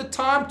take the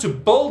time to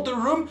build the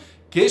room,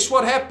 guess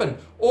what happened?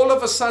 All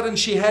of a sudden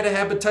she had a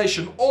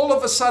habitation. All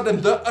of a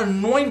sudden the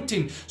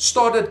anointing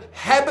started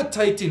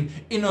habitating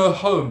in her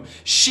home.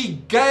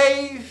 She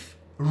gave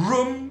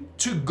room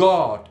to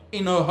God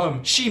in her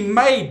home. She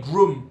made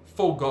room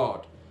for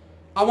God.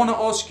 I want to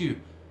ask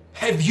you,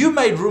 have you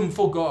made room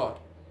for God?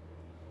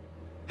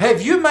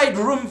 Have you made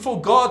room for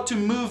God to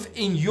move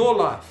in your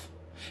life?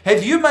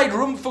 Have you made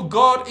room for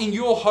God in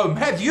your home?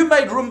 Have you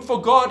made room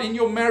for God in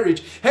your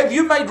marriage? Have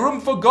you made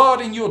room for God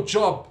in your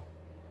job?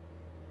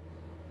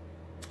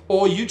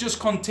 Or are you just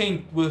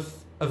content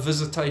with a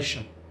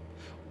visitation?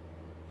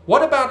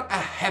 What about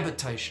a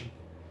habitation?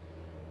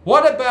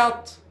 What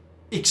about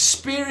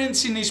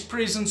experiencing His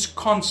presence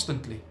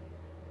constantly?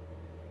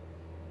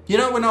 You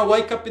know, when I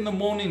wake up in the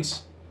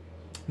mornings,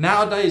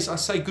 nowadays I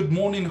say, "Good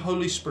morning,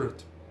 Holy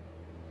Spirit."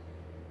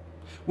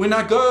 When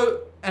I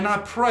go and I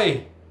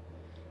pray,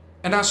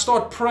 and I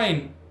start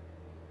praying,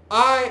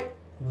 I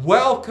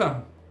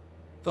welcome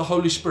the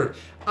Holy Spirit.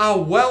 I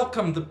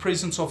welcome the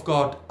presence of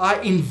God.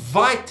 I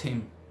invite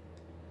Him.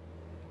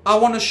 I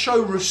want to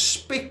show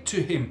respect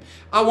to Him.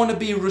 I want to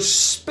be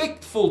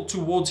respectful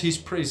towards His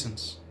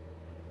presence.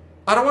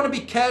 I don't want to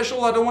be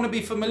casual. I don't want to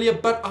be familiar,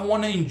 but I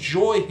want to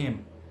enjoy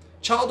Him.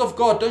 Child of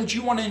God, don't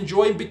you want to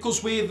enjoy Him?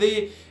 Because where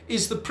there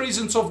is the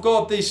presence of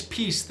God, there's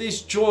peace,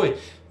 there's joy.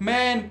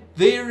 Man,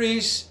 there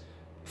is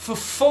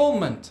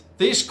fulfillment.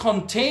 There's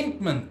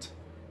contentment.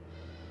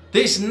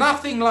 There's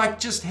nothing like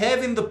just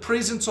having the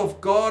presence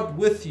of God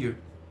with you.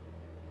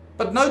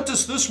 But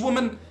notice this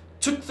woman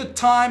took the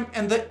time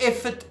and the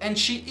effort, and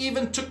she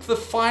even took the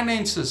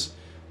finances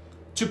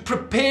to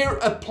prepare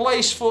a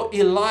place for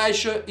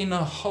Elijah in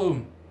her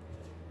home.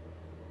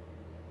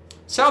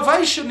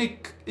 Salvation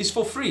is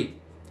for free.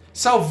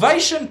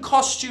 Salvation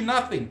costs you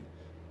nothing.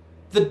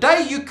 The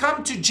day you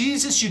come to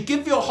Jesus, you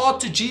give your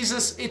heart to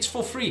Jesus, it's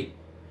for free.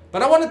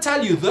 But I want to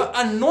tell you, the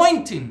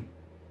anointing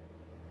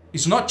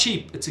is not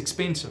cheap, it's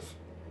expensive.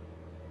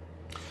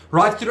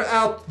 Right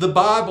throughout the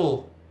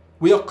Bible,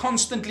 we are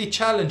constantly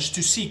challenged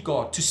to seek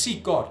God, to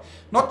seek God.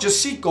 Not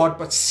just seek God,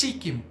 but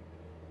seek Him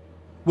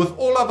with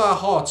all of our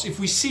hearts. If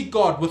we seek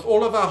God with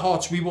all of our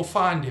hearts, we will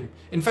find Him.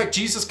 In fact,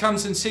 Jesus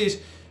comes and says,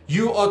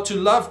 you are to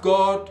love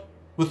God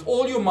with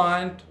all your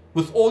mind,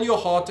 with all your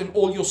heart and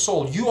all your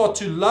soul. You are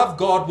to love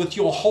God with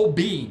your whole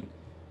being.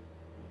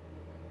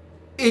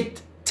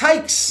 It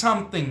takes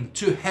something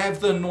to have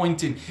the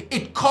anointing.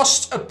 It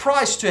costs a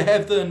price to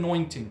have the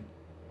anointing.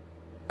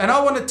 And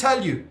I want to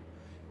tell you,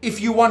 if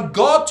you want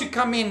God to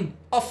come in,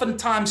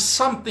 oftentimes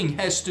something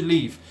has to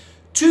leave.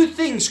 Two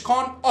things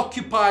can't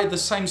occupy the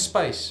same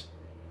space.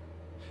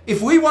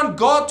 If we want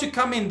God to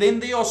come in, then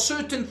there are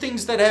certain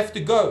things that have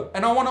to go.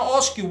 And I want to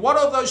ask you, what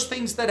are those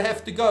things that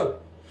have to go?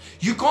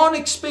 You can't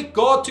expect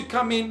God to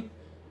come in.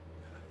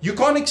 You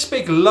can't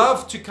expect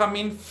love to come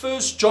in.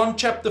 1 John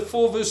chapter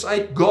 4 verse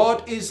 8,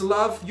 God is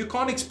love. You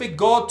can't expect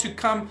God to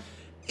come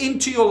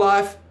into your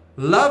life,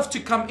 love to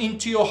come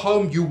into your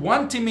home. You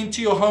want Him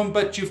into your home,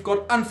 but you've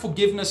got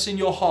unforgiveness in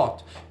your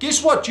heart.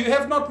 Guess what? You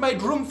have not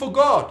made room for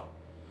God.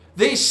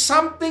 There's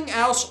something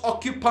else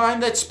occupying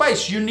that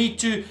space. You need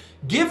to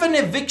give an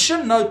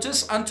eviction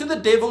notice unto the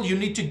devil. You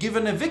need to give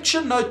an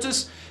eviction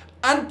notice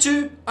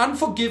unto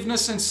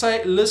unforgiveness and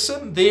say,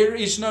 listen, there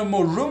is no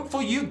more room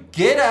for you.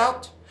 Get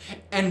out.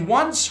 And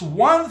once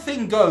one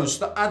thing goes,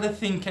 the other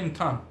thing can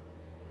come.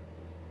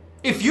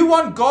 If you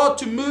want God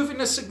to move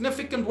in a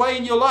significant way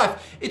in your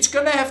life, it's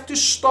going to have to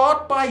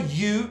start by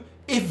you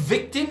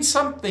evicting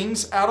some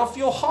things out of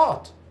your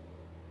heart.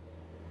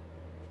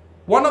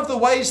 One of the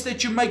ways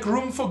that you make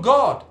room for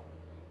God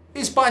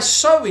is by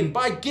sowing,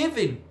 by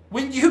giving.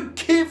 When you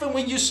give and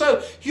when you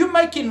sow, you're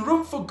making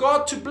room for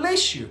God to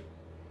bless you.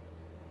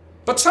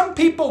 But some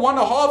people want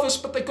to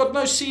harvest, but they've got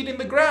no seed in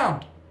the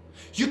ground.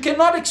 You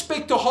cannot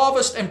expect to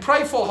harvest and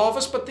pray for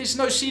harvest, but there's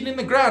no seed in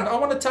the ground. I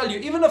want to tell you,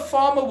 even a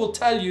farmer will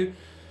tell you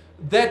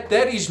that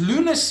that is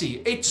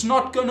lunacy. It's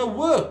not going to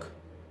work.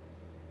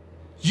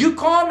 You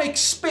can't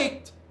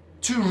expect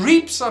to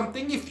reap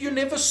something if you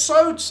never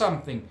sowed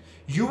something.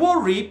 You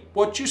will reap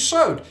what you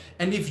sowed.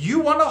 And if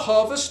you want to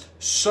harvest,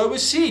 sow a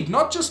seed,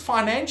 not just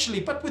financially,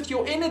 but with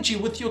your energy,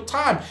 with your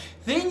time.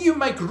 Then you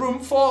make room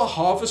for a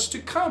harvest to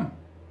come.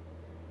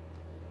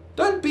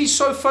 Don't be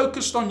so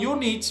focused on your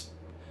needs.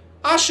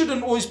 I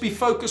shouldn't always be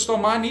focused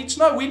on my needs.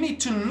 No, we need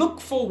to look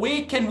for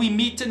where can we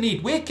meet a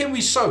need? Where can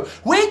we sow?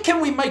 Where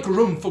can we make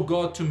room for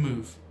God to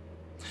move?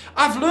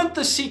 I've learned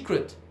the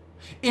secret.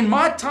 In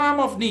my time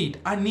of need,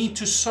 I need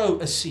to sow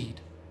a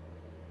seed.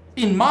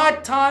 In my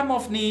time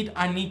of need,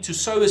 I need to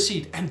sow a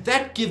seed. And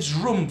that gives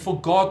room for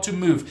God to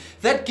move.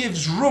 That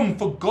gives room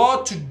for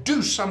God to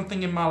do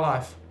something in my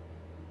life.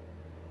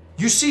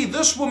 You see,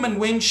 this woman,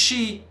 when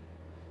she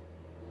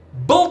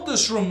built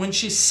this room, when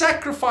she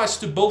sacrificed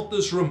to build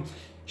this room,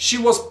 she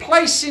was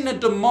placing a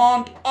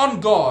demand on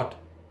God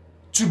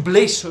to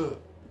bless her.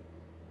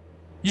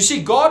 You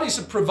see, God is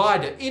a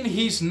provider. In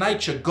His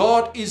nature,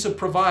 God is a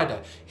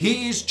provider.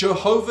 He is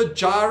Jehovah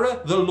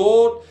Jireh, the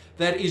Lord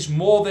that is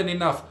more than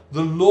enough.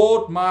 The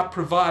Lord my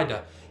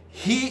provider.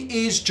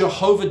 He is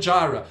Jehovah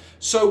Jireh.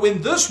 So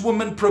when this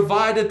woman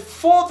provided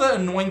for the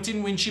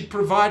anointing, when she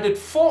provided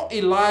for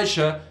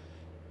Elijah,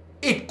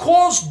 it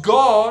caused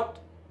God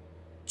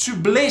to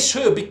bless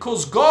her,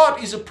 because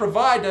God is a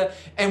provider.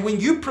 And when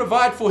you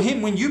provide for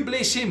Him, when you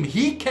bless Him,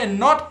 He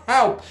cannot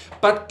help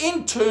but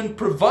in turn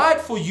provide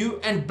for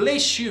you and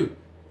bless you.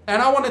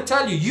 And I want to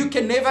tell you, you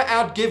can never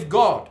outgive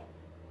God.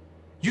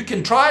 You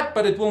can try it,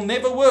 but it will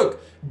never work.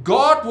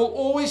 God will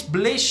always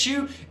bless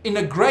you in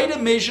a greater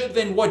measure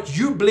than what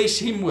you bless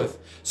Him with.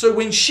 So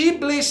when she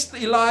blessed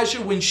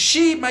Elijah, when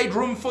she made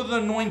room for the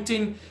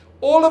anointing,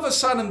 all of a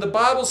sudden the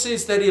Bible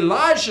says that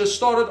Elijah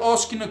started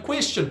asking a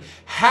question.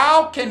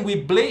 How can we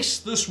bless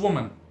this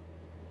woman?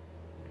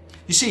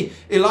 You see,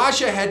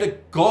 Elijah had a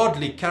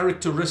godly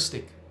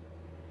characteristic.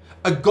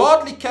 A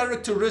godly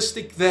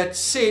characteristic that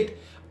said,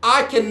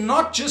 I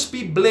cannot just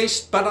be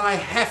blessed, but I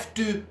have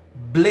to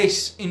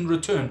bless in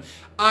return.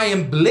 I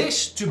am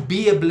blessed to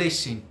be a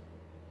blessing.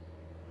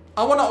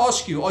 I want to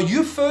ask you, are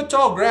you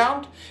fertile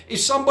ground? If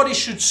somebody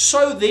should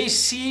sow their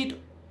seed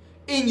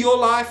in your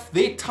life,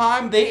 their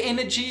time, their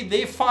energy,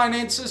 their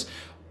finances,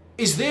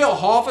 is there a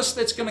harvest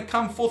that's going to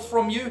come forth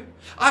from you?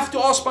 I have to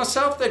ask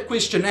myself that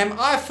question. Am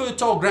I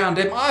fertile ground?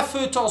 Am I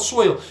fertile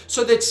soil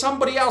so that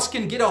somebody else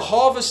can get a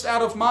harvest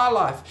out of my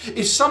life?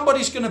 If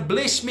somebody's going to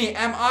bless me,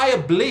 am I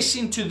a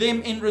blessing to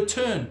them in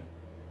return?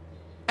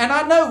 And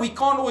I know we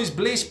can't always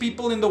bless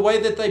people in the way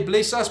that they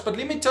bless us, but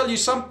let me tell you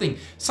something.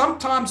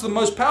 Sometimes the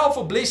most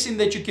powerful blessing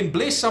that you can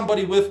bless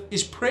somebody with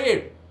is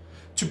prayer.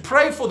 To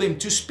pray for them,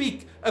 to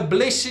speak a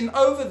blessing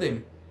over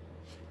them.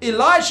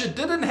 Elijah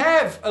didn't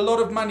have a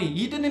lot of money.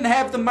 He didn't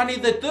have the money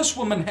that this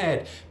woman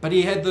had, but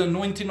he had the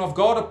anointing of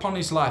God upon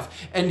his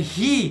life. And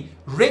he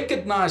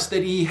recognized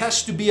that he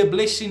has to be a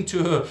blessing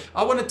to her.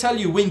 I want to tell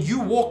you, when you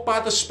walk by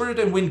the Spirit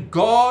and when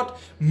God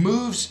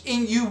moves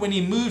in you, when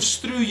He moves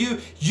through you,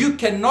 you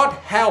cannot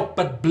help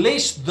but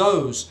bless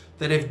those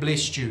that have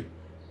blessed you.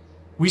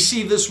 We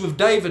see this with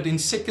David in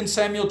 2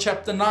 Samuel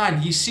chapter 9.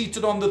 He's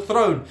seated on the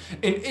throne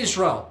in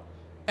Israel.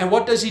 And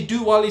what does he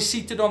do while he's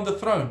seated on the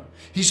throne?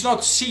 He's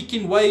not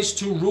seeking ways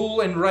to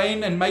rule and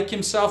reign and make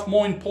himself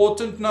more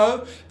important.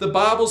 No, the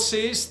Bible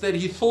says that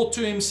he thought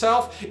to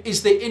himself,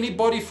 is there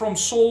anybody from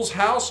Saul's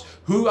house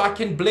who I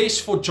can bless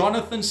for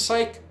Jonathan's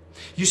sake?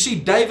 You see,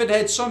 David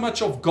had so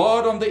much of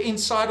God on the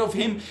inside of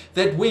him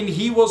that when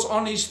he was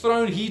on his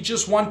throne, he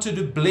just wanted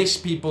to bless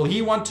people.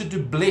 He wanted to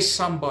bless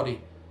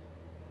somebody.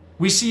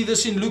 We see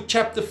this in Luke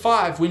chapter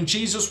 5 when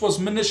Jesus was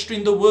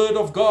ministering the word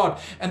of God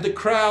and the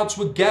crowds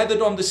were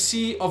gathered on the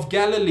Sea of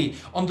Galilee,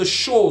 on the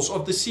shores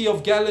of the Sea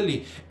of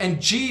Galilee.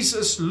 And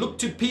Jesus looked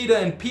to Peter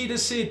and Peter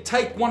said,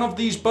 take one of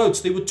these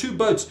boats. There were 2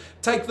 boats.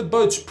 Take the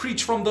boats,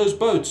 preach from those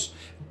boats.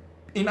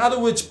 In other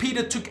words,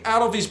 Peter took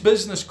out of his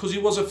business because he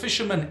was a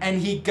fisherman and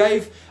he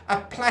gave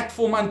a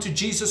platform unto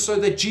Jesus so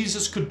that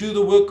Jesus could do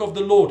the work of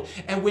the Lord.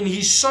 And when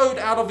he sowed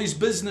out of his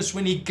business,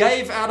 when he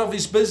gave out of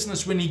his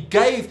business, when he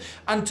gave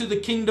unto the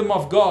kingdom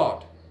of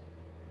God,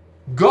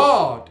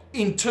 God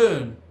in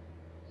turn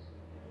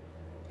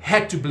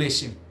had to bless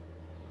him.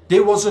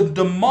 There was a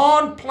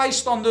demand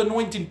placed on the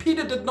anointing.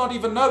 Peter did not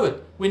even know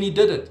it when he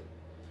did it.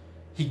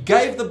 He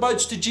gave the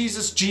boats to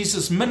Jesus.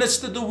 Jesus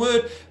ministered the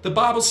word. The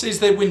Bible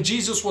says that when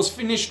Jesus was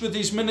finished with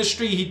his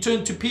ministry, he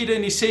turned to Peter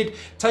and he said,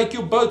 take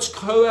your boats,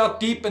 go out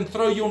deep and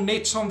throw your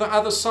nets on the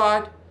other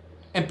side.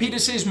 And Peter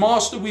says,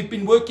 Master, we've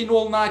been working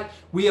all night.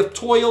 We have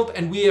toiled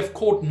and we have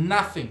caught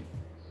nothing.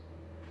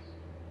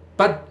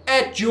 But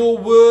at your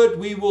word,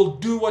 we will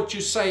do what you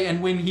say.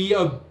 And when he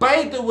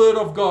obeyed the word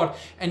of God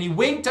and he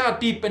went out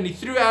deep and he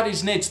threw out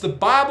his nets, the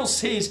Bible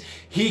says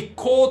he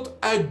caught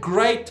a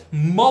great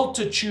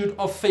multitude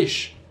of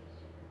fish.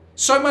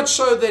 So much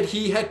so that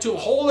he had to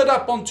haul it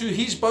up onto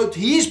his boat.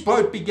 His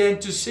boat began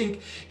to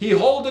sink. He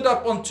hauled it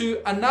up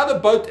onto another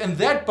boat and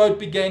that boat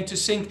began to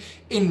sink.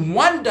 In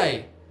one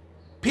day,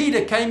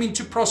 Peter came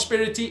into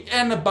prosperity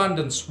and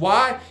abundance.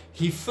 Why?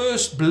 He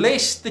first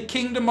blessed the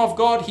kingdom of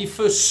God. He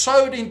first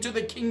sowed into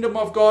the kingdom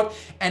of God.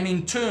 And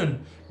in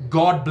turn,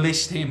 God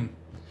blessed him.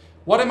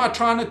 What am I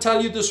trying to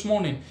tell you this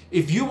morning?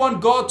 If you want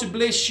God to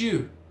bless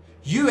you,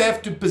 you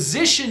have to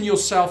position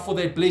yourself for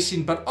that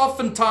blessing. But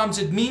oftentimes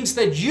it means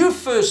that you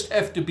first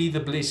have to be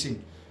the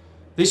blessing.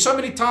 There's so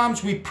many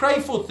times we pray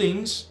for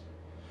things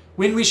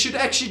when we should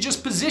actually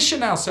just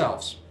position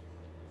ourselves.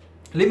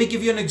 Let me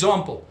give you an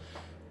example.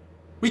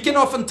 We can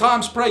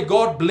oftentimes pray,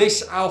 God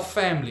bless our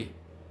family.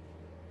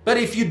 But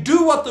if you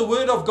do what the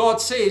word of God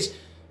says,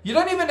 you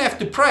don't even have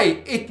to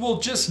pray. It will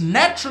just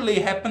naturally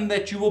happen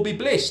that you will be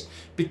blessed.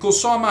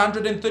 Because Psalm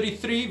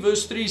 133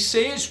 verse 3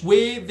 says,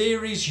 where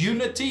there is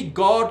unity,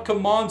 God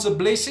commands a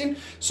blessing.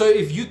 So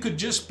if you could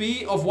just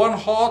be of one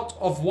heart,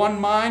 of one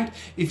mind,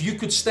 if you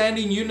could stand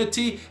in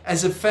unity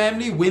as a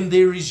family, when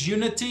there is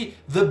unity,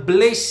 the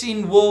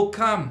blessing will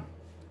come.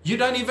 You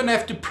don't even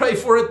have to pray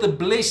for it. The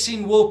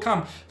blessing will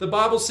come. The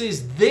Bible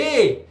says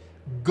there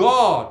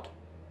God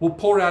will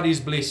pour out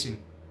his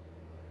blessing.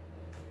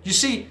 You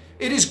see,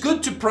 it is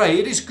good to pray.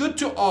 It is good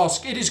to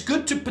ask. It is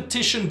good to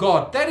petition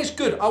God. That is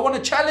good. I want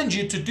to challenge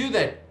you to do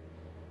that.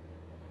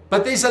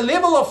 But there's a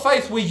level of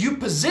faith where you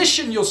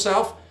position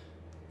yourself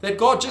that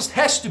God just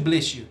has to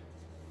bless you.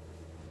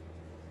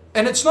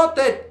 And it's not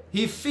that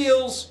He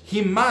feels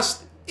He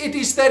must. It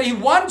is that He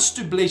wants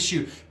to bless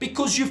you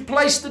because you've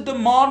placed a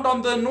demand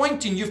on the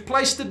anointing. You've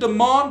placed a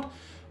demand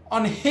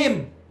on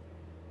Him.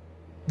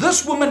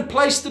 This woman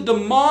placed a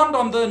demand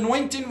on the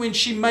anointing when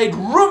she made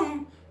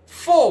room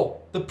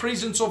for the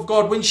presence of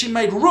God, when she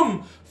made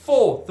room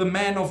for the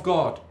man of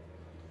God.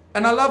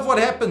 And I love what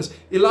happens.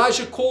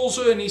 Elijah calls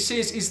her and he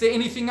says, is there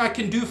anything I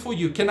can do for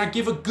you? Can I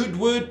give a good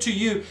word to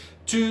you,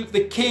 to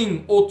the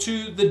king or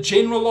to the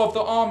general of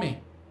the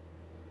army?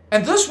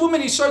 And this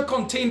woman is so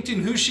content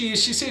in who she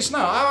is. She says, no,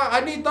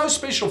 I need no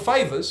special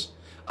favors.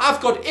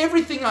 I've got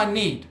everything I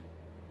need.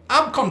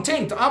 I'm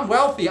content. I'm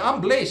wealthy. I'm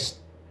blessed.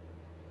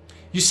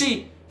 You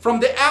see,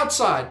 from the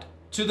outside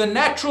to the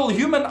natural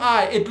human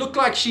eye, it looked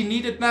like she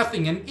needed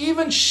nothing. And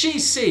even she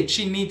said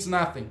she needs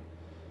nothing.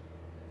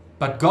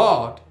 But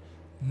God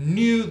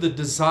knew the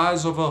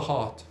desires of her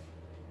heart.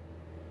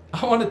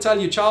 I want to tell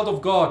you, child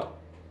of God,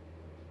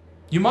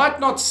 you might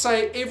not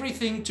say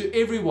everything to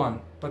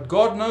everyone, but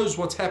God knows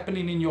what's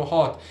happening in your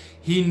heart.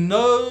 He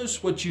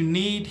knows what you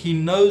need. He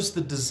knows the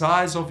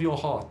desires of your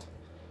heart.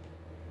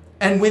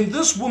 And when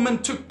this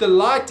woman took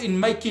delight in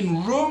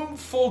making room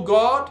for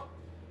God,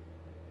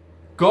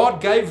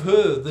 God gave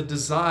her the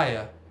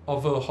desire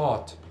of her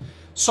heart.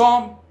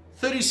 Psalm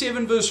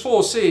 37 verse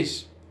 4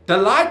 says,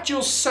 delight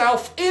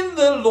yourself in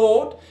the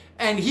Lord,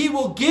 and He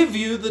will give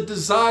you the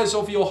desires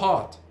of your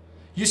heart.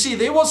 You see,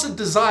 there was a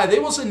desire,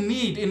 there was a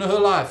need in her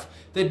life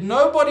that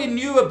nobody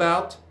knew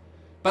about,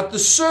 but the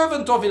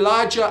servant of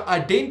Elijah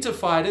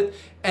identified it,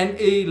 and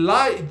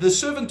the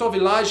servant of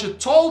Elijah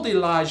told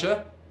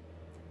Elijah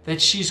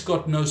that she's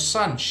got no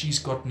son, she's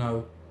got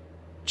no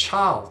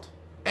child,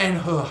 and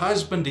her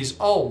husband is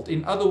old.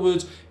 In other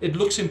words, it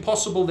looks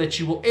impossible that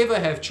she will ever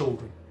have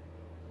children.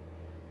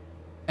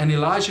 And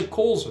Elijah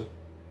calls her,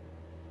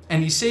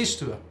 and he says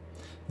to her,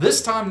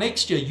 this time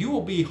next year, you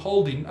will be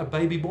holding a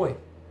baby boy.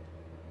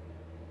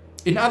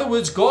 In other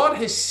words, God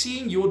has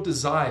seen your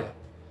desire.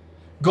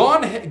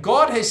 God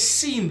has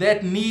seen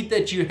that need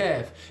that you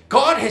have.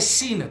 God has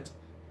seen it.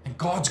 And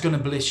God's going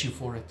to bless you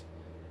for it.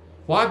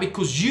 Why?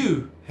 Because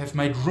you have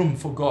made room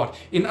for God.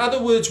 In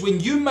other words, when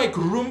you make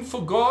room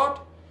for God,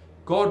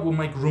 God will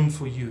make room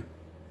for you.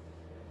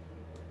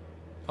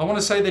 I want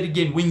to say that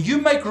again. When you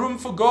make room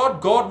for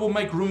God, God will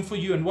make room for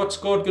you. And what's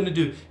God going to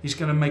do? He's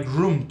going to make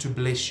room to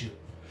bless you.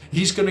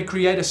 He's going to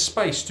create a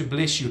space to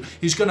bless you.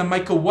 He's going to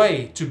make a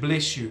way to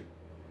bless you.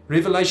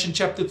 Revelation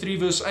chapter 3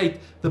 verse 8,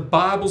 the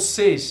Bible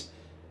says,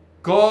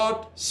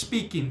 God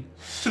speaking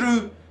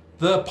through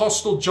the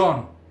Apostle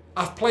John,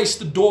 I've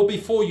placed a door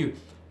before you,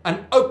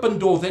 an open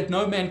door that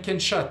no man can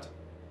shut.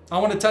 I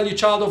want to tell you,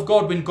 child of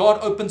God, when God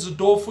opens a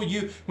door for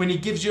you, when He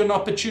gives you an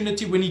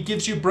opportunity, when He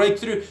gives you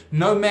breakthrough,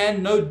 no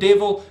man, no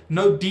devil,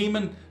 no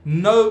demon,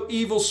 no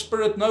evil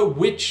spirit, no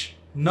witch,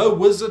 no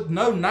wizard,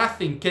 no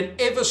nothing can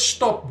ever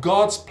stop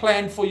God's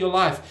plan for your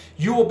life.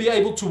 You will be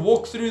able to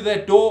walk through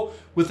that door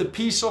with a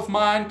peace of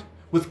mind,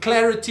 with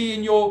clarity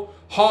in your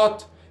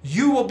heart.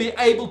 You will be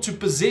able to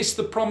possess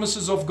the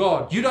promises of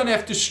God. You don't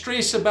have to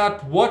stress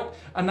about what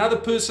another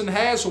person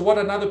has or what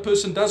another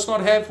person does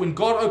not have. When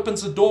God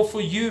opens the door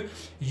for you,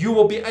 you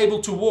will be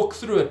able to walk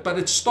through it. But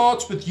it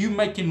starts with you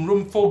making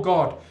room for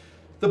God.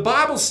 The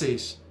Bible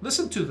says,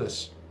 listen to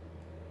this.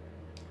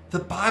 The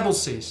Bible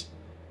says,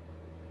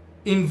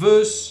 in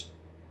this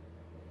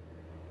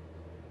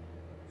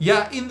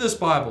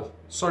Bible,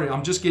 sorry,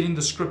 I'm just getting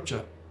the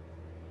scripture.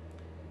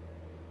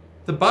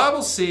 The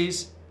Bible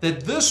says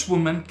that this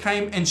woman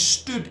came and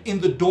stood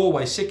in the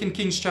doorway. 2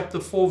 Kings chapter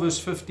 4 verse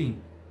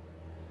 15.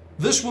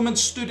 This woman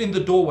stood in the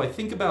doorway.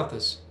 Think about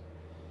this.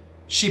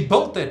 She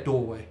built that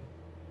doorway.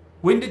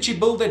 When did she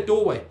build that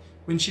doorway?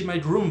 When she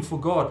made room for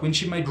God. When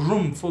she made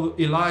room for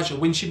Elijah.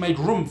 When she made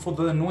room for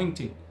the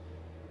anointing.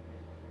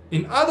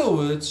 In other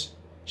words,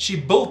 she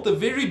built the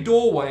very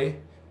doorway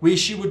where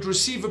she would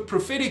receive a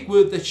prophetic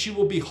word that she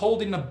will be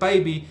holding a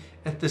baby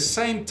at the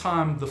same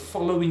time the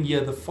following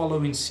year, the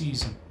following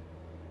season.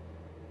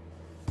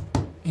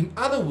 In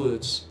other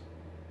words,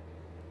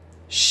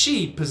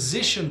 she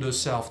positioned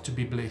herself to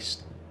be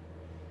blessed.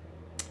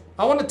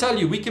 I want to tell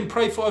you, we can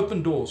pray for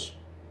open doors,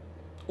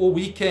 or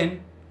we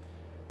can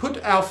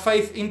put our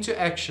faith into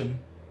action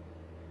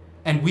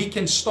and we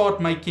can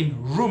start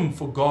making room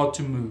for God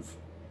to move.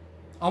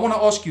 I want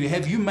to ask you,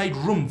 have you made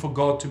room for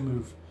God to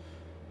move?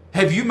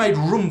 Have you made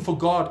room for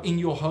God in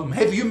your home?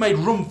 Have you made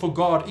room for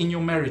God in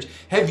your marriage?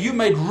 Have you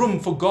made room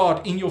for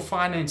God in your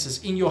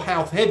finances, in your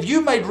health? Have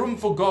you made room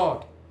for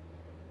God?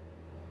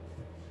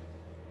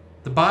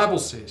 The Bible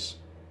says,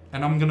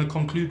 and I'm going to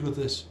conclude with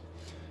this.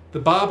 The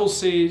Bible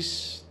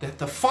says that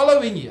the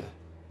following year,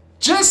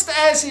 just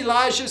as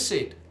Elijah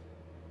said,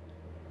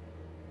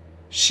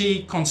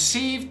 she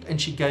conceived and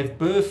she gave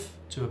birth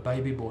to a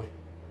baby boy.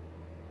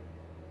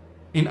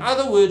 In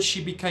other words,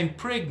 she became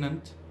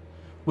pregnant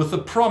with a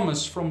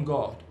promise from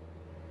God.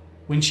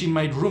 when she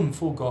made room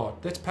for God.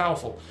 That's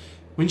powerful.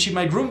 When she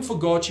made room for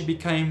God, she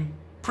became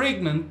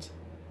pregnant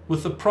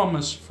with a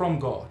promise from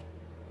God.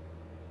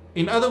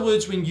 In other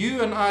words, when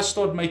you and I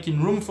start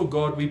making room for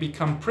God, we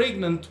become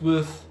pregnant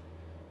with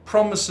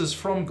promises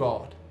from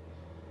God.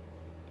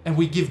 And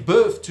we give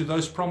birth to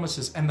those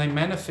promises and they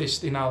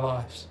manifest in our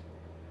lives.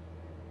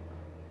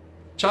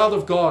 Child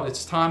of God,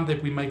 it's time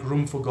that we make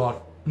room for God.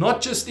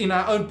 Not just in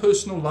our own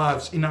personal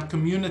lives, in our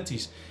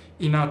communities,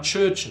 in our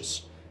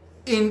churches,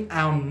 in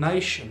our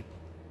nation.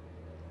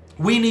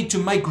 We need to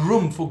make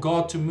room for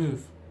God to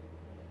move.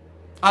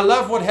 I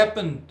love what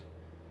happened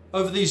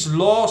over these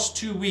last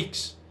 2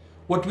 weeks.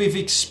 What we've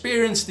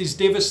experienced is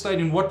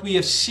devastating. What we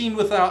have seen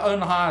with our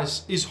own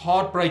eyes is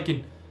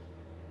heartbreaking.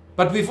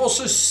 But we've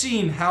also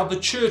seen how the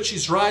church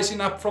is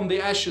rising up from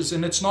the ashes.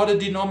 And it's not a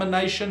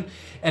denomination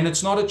and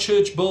it's not a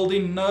church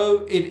building.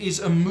 No, it is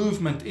a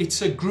movement.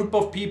 It's a group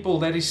of people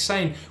that is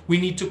saying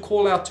we need to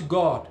call out to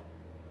God.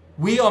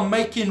 We are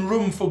making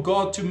room for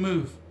God to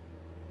move.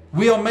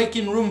 We are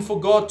making room for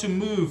God to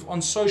move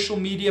on social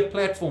media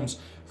platforms.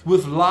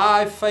 With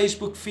live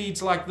Facebook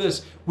feeds like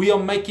this, we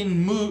are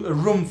making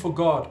room for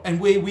God. And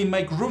where we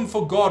make room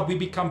for God, we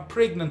become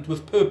pregnant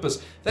with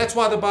purpose. That's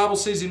why the Bible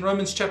says in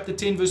Romans chapter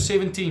 10 verse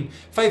 17,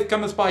 faith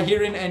cometh by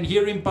hearing and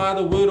hearing by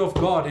the word of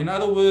God. In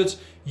other words,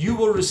 you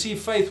will receive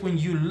faith when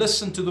you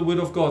listen to the word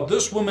of God.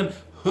 This woman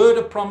heard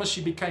a promise,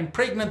 she became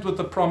pregnant with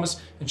the promise,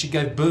 and she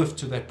gave birth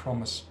to that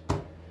promise.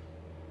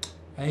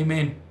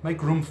 Amen.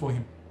 Make room for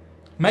Him.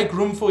 Make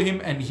room for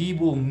Him and He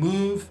will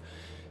move.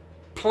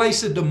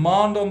 Place a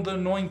demand on the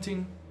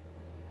anointing.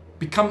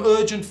 Become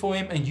urgent for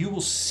Him and you will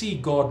see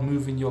God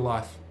move in your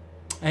life.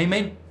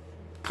 Amen.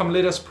 Come,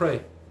 let us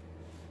pray.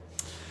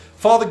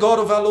 Father God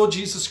of our Lord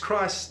Jesus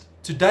Christ,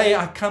 today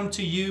I come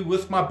to you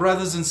with my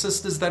brothers and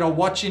sisters that are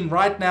watching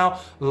right now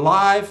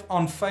live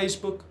on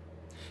Facebook,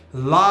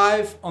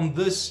 live on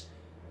this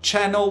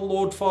channel,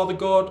 Lord Father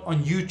God,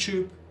 on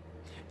YouTube.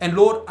 And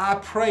Lord, I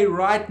pray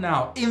right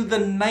now in the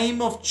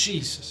name of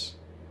Jesus,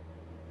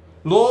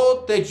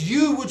 Lord, that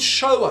you would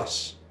show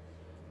us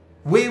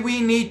where we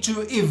need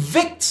to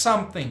evict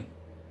something,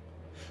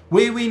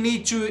 where we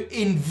need to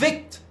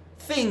evict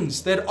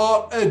things that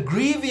are a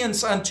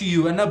grievance unto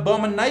you, an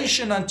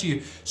abomination unto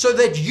you, so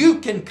that you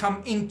can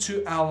come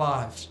into our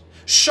lives.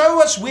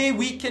 Show us where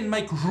we can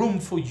make room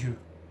for you.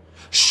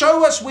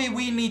 Show us where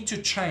we need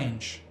to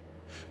change.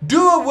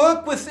 Do a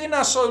work within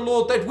us, O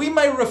Lord, that we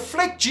may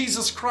reflect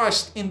Jesus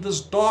Christ in this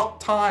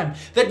dark time,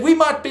 that we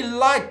might be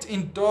light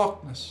in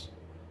darkness.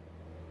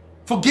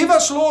 Forgive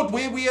us, Lord,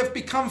 where we have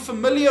become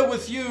familiar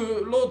with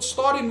you. Lord,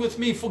 starting with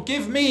me,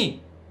 forgive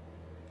me.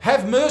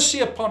 Have mercy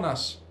upon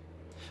us.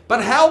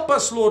 But help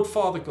us, Lord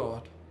Father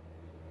God.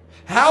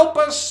 Help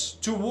us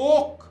to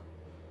walk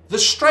the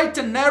straight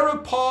and narrow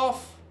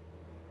path,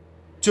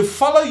 to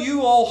follow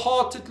you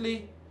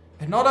wholeheartedly,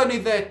 and not only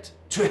that,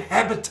 to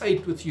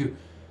habitate with you,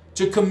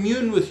 to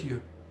commune with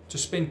you, to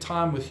spend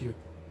time with you.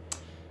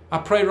 I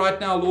pray right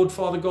now, Lord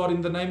Father God,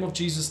 in the name of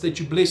Jesus, that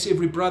you bless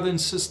every brother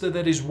and sister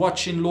that is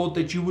watching, Lord,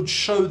 that you would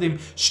show them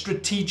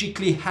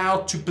strategically how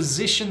to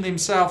position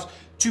themselves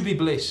to be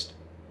blessed.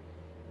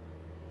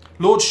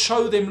 Lord,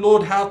 show them,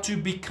 Lord, how to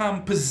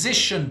become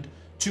positioned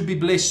to be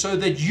blessed so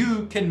that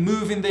you can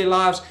move in their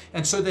lives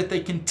and so that they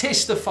can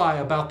testify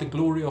about the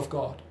glory of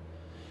God.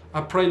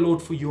 I pray,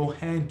 Lord, for your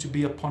hand to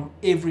be upon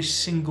every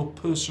single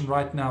person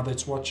right now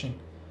that's watching.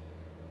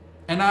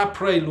 And I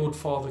pray, Lord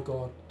Father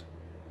God,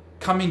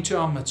 come into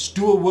our midst,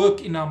 do a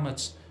work in our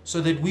midst so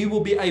that we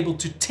will be able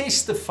to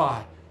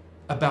testify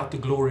about the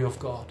glory of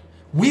God.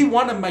 We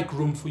want to make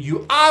room for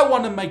you. I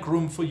want to make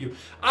room for you.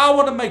 I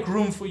want to make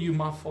room for you,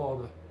 my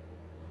Father.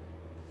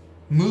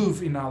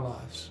 Move in our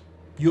lives.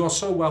 You are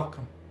so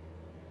welcome.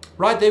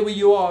 Right there where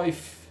you are,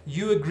 if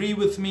you agree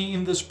with me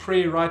in this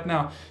prayer right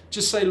now,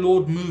 just say,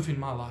 Lord, move in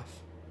my life.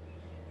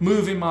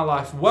 Move in my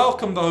life.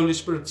 Welcome the Holy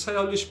Spirit. Say,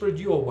 Holy Spirit,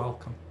 you are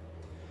welcome.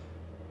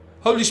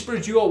 Holy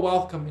Spirit, you are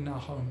welcome in our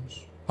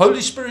homes. Holy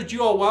Spirit,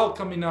 you are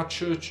welcome in our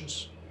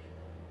churches.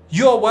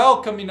 You are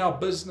welcome in our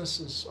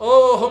businesses.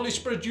 Oh, Holy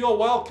Spirit, you are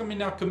welcome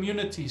in our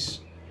communities.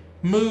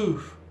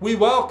 Move. We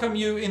welcome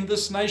you in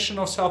this nation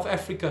of South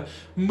Africa.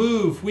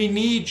 Move. We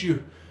need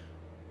you.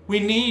 We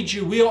need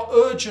you. We are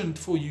urgent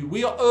for you.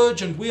 We are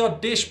urgent. We are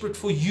desperate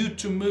for you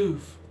to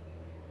move.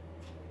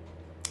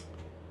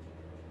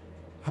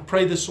 I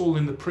pray this all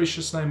in the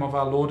precious name of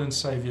our Lord and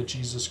Savior,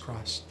 Jesus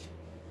Christ.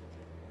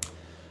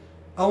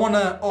 I want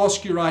to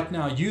ask you right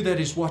now, you that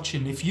is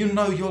watching, if you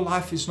know your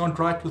life is not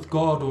right with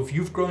God, or if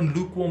you've grown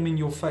lukewarm in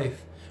your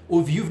faith,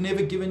 or if you've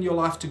never given your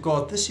life to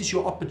God, this is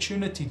your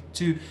opportunity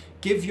to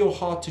give your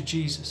heart to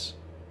Jesus.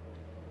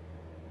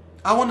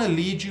 I want to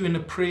lead you in a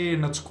prayer,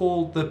 and it's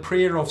called the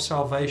prayer of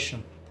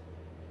salvation.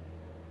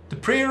 The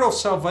prayer of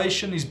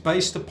salvation is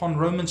based upon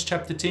Romans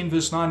chapter 10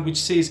 verse 9, which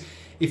says,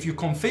 if you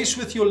confess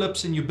with your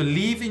lips and you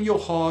believe in your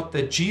heart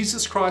that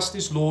Jesus Christ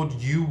is Lord,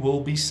 you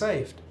will be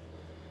saved.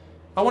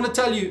 I want to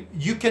tell you,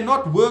 you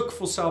cannot work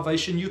for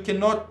salvation. You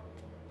cannot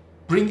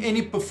bring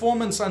any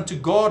performance unto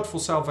God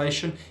for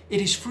salvation. It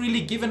is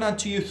freely given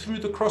unto you through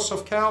the cross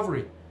of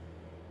Calvary.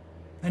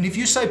 And if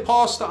you say,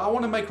 Pastor, I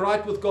want to make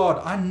right with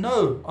God, I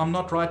know I'm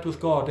not right with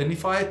God. And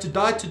if I had to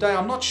die today,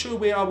 I'm not sure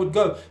where I would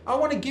go. I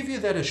want to give you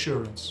that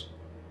assurance.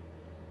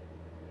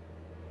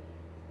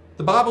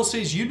 The Bible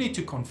says you need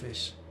to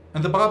confess.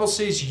 And the Bible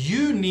says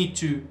you need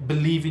to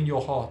believe in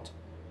your heart.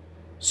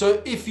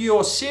 So if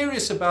you're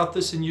serious about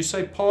this and you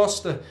say,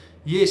 Pastor,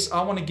 yes,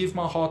 I want to give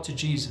my heart to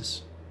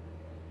Jesus,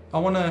 I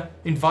want to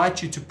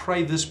invite you to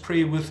pray this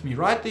prayer with me,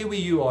 right there where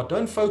you are.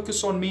 Don't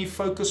focus on me,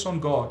 focus on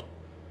God.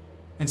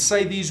 And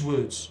say these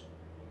words.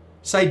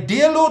 Say,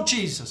 Dear Lord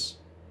Jesus,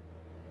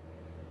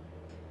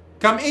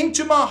 come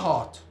into my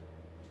heart.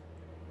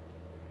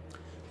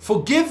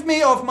 Forgive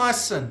me of my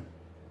sin.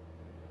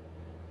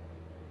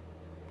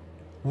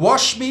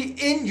 Wash me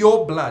in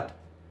your blood.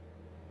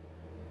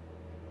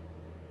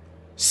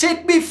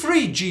 Set me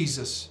free,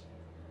 Jesus.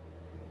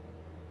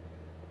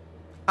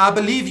 I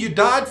believe you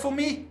died for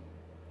me.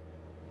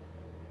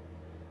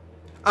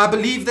 I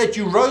believe that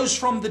you rose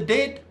from the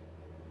dead.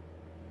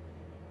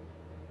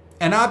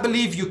 And I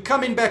believe you're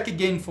coming back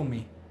again for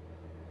me.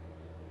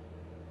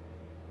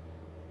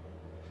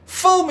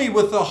 Fill me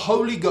with the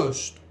Holy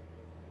Ghost.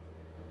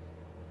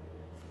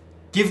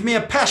 Give me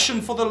a passion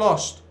for the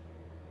lost.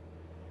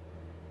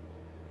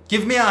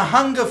 Give me a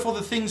hunger for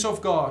the things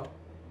of God.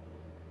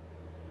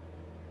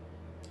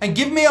 And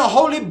give me a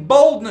holy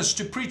boldness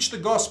to preach the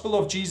gospel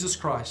of Jesus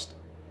Christ.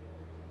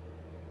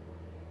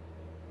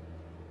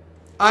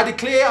 I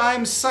declare I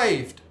am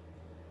saved.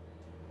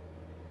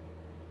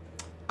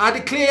 I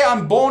declare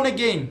I'm born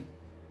again.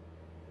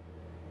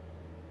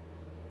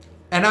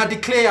 And I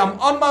declare I'm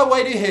on my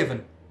way to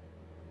heaven.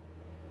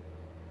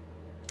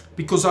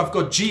 Because I've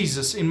got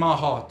Jesus in my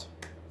heart.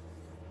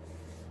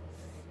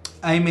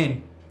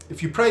 Amen.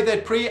 If you pray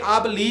that prayer,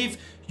 I believe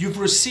you've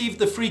received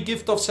the free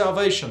gift of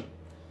salvation.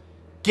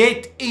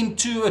 Get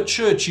into a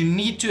church. You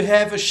need to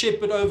have a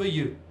shepherd over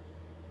you.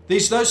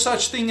 There's no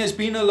such thing as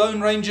being a lone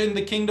ranger in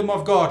the kingdom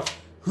of God.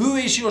 Who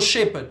is your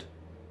shepherd?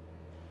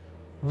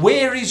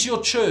 Where is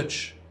your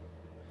church?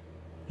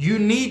 You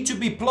need to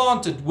be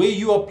planted. Where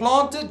you are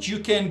planted, you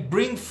can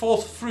bring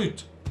forth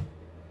fruit.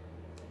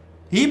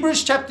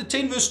 Hebrews chapter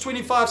 10 verse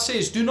 25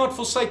 says, do not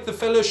forsake the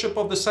fellowship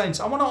of the saints.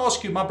 I want to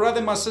ask you, my brother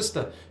and my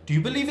sister, do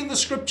you believe in the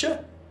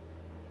scripture?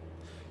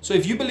 So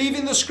if you believe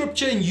in the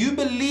scripture and you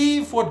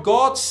believe what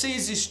God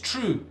says is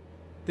true,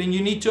 then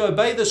you need to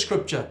obey the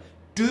scripture.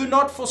 Do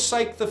not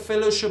forsake the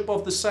fellowship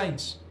of the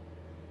saints.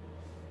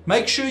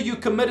 Make sure you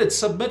committed,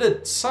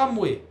 submitted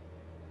somewhere.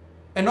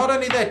 And not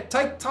only that,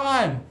 take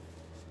time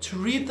to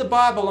read the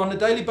Bible on a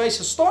daily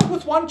basis. Start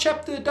with one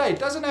chapter a day. It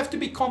doesn't have to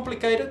be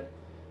complicated.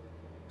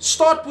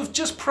 Start with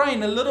just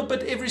praying a little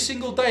bit every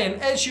single day.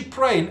 And as you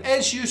pray and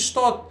as you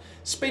start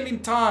spending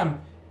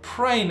time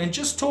praying and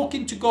just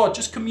talking to God,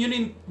 just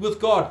communing with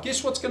God,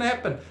 guess what's going to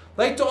happen?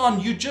 Later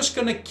on, you're just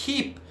going to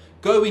keep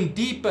going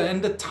deeper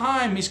and the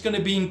time is going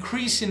to be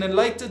increasing. And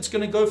later it's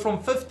going to go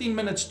from 15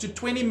 minutes to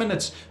 20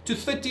 minutes to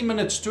 30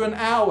 minutes to an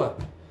hour.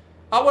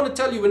 I want to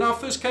tell you, when I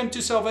first came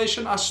to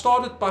salvation, I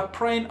started by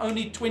praying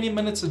only 20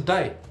 minutes a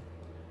day.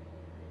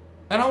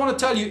 And I want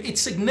to tell you, it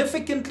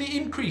significantly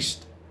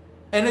increased.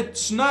 And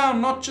it's now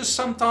not just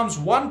sometimes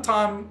one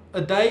time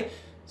a day,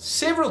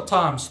 several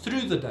times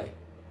through the day.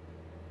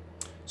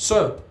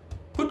 So,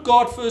 put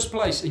God first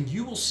place and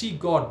you will see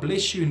God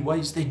bless you in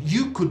ways that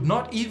you could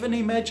not even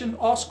imagine,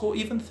 ask, or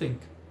even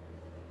think.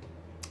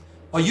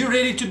 Are you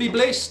ready to be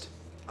blessed?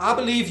 I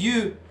believe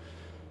you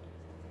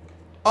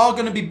are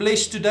going to be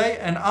blessed today,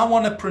 and I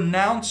want to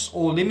pronounce,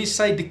 or let me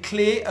say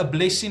declare, a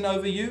blessing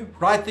over you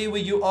right there where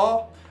you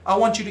are. I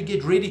want you to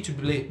get ready to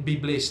be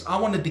blessed.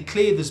 I want to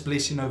declare this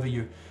blessing over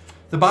you.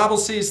 The Bible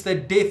says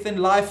that death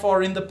and life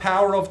are in the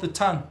power of the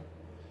tongue.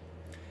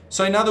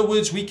 So in other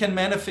words, we can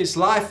manifest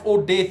life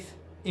or death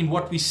in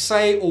what we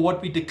say or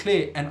what we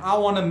declare. And I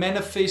want to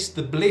manifest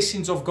the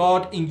blessings of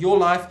God in your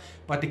life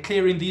by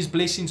declaring these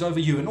blessings over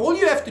you. And all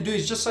you have to do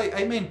is just say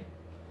amen.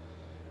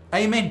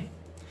 Amen.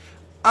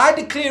 I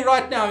declare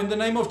right now in the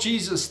name of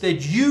Jesus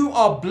that you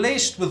are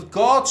blessed with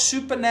God's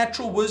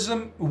supernatural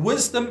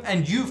wisdom,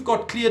 and you've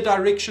got clear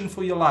direction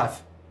for your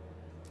life.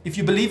 If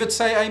you believe it,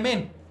 say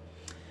amen.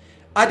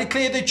 I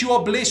declare that you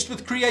are blessed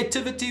with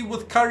creativity,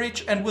 with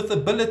courage, and with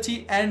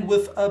ability, and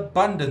with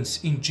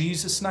abundance in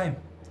Jesus' name.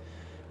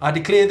 I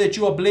declare that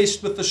you are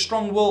blessed with a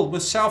strong will,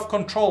 with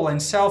self-control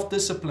and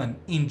self-discipline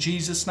in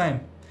Jesus'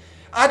 name.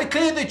 I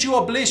declare that you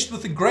are blessed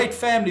with a great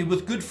family,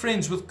 with good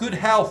friends, with good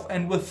health,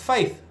 and with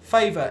faith,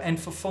 favor, and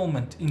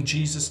fulfillment in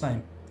Jesus'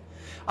 name.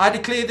 I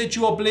declare that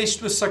you are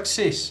blessed with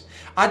success.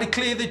 I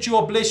declare that you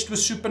are blessed with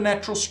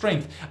supernatural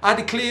strength. I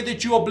declare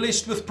that you are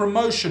blessed with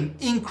promotion,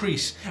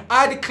 increase.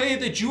 I declare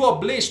that you are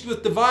blessed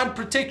with divine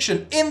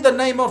protection in the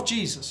name of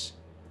Jesus.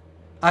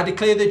 I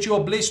declare that you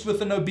are blessed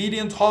with an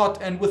obedient heart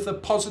and with a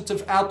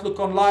positive outlook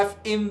on life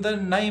in the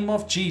name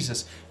of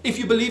Jesus. If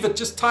you believe it,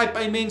 just type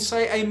amen.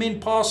 Say amen,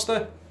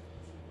 Pastor.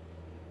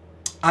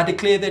 I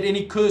declare that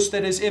any curse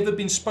that has ever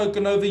been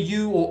spoken over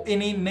you, or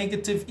any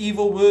negative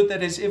evil word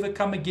that has ever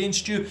come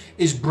against you,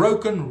 is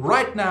broken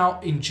right now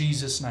in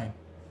Jesus' name.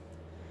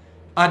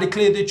 I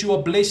declare that you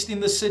are blessed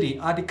in the city.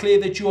 I declare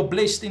that you are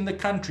blessed in the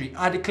country.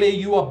 I declare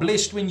you are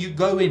blessed when you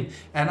go in.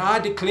 And I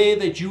declare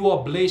that you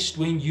are blessed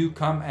when you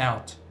come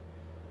out.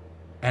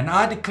 And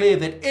I declare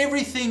that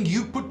everything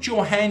you put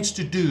your hands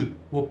to do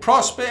will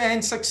prosper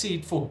and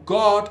succeed, for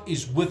God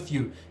is with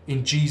you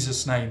in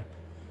Jesus' name.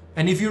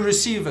 And if you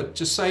receive it,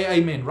 just say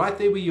amen. Right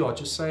there where you are,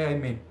 just say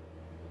amen.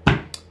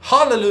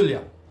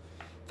 Hallelujah.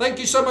 Thank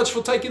you so much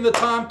for taking the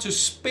time to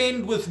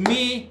spend with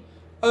me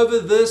over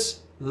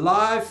this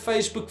live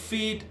Facebook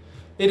feed.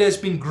 It has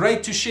been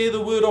great to share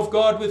the word of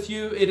God with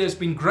you. It has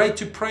been great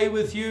to pray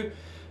with you.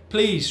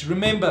 Please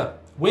remember,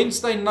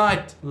 Wednesday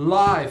night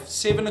live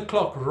 7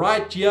 o'clock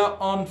right here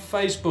on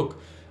Facebook.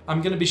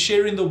 I'm going to be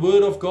sharing the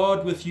word of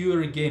God with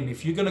you again.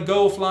 If you're going to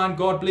go offline,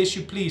 God bless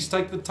you. Please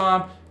take the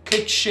time,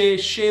 click share,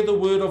 share the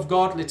word of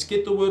God. Let's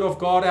get the word of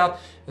God out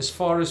as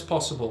far as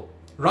possible.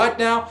 Right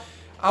now,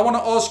 I want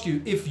to ask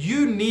you, if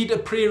you need a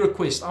prayer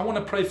request, I want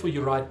to pray for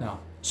you right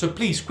now. So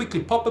please quickly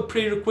pop a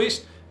prayer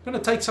request. I'm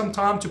going to take some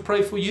time to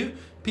pray for you.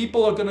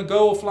 People are going to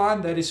go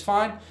offline, that is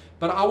fine.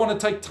 But I want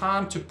to take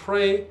time to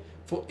pray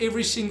for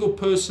every single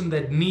person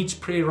that needs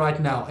prayer right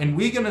now. And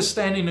we're going to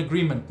stand in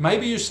agreement.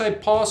 Maybe you say,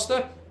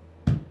 Pastor,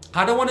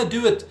 I don't want to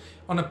do it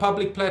on a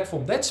public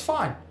platform. That's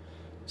fine.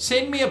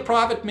 Send me a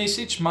private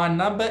message. My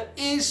number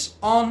is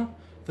on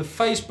the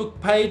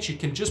Facebook page. You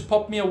can just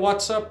pop me a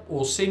WhatsApp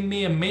or send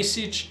me a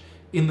message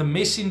in the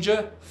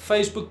Messenger,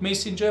 Facebook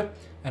Messenger,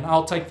 and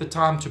I'll take the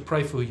time to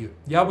pray for you.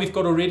 Yeah, we've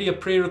got already a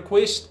prayer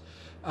request.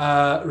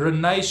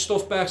 Renee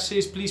Stoffberg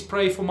says, please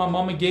pray for my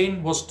mom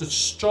again. Was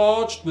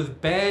discharged with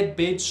bad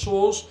bed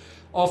sores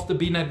after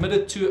being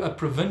admitted to a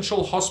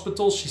provincial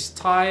hospital. She's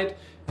tired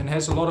and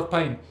has a lot of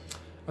pain.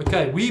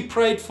 Okay, we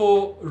prayed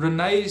for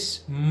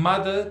Renee's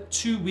mother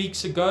 2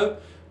 weeks ago.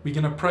 We're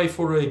going to pray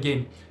for her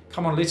again.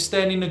 Come on, let's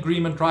stand in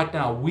agreement right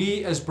now.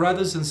 We as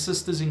brothers and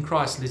sisters in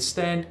Christ, let's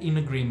stand in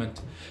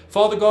agreement.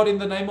 Father God, in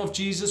the name of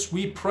Jesus,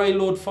 we pray,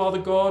 Lord, Father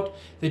God,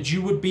 that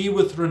you would be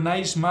with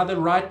Renee's mother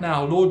right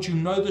now. Lord, you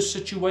know the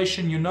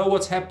situation. You know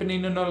what's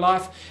happening in her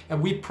life.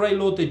 And we pray,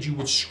 Lord, that you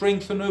would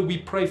strengthen her. We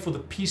pray for the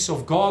peace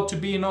of God to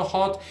be in her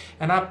heart.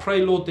 And I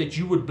pray, Lord, that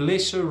you would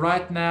bless her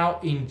right now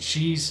in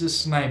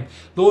Jesus' name.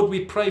 Lord,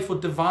 we pray for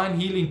divine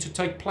healing to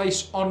take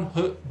place on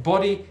her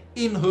body,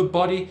 in her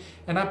body.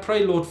 And I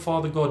pray, Lord,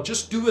 Father God,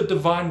 just do a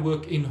divine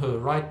work in her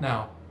right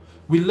now.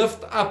 We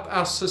lift up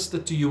our sister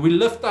to you. We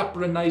lift up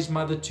Renee's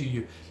mother to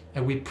you.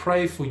 And we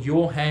pray for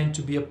your hand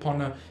to be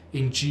upon her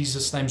in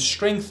Jesus' name.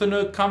 Strengthen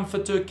her,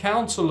 comfort her,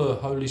 counsel her,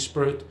 Holy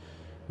Spirit.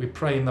 We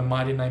pray in the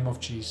mighty name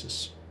of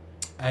Jesus.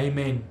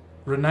 Amen.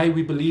 Renee,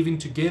 we're believing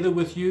together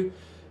with you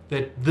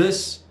that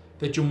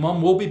your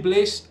mom will be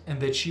blessed and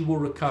that she will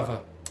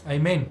recover.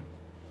 Amen.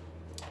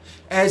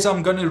 As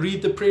I'm going to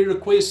read the prayer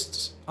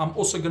requests, I'm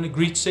also going to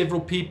greet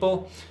several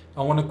people.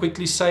 I want to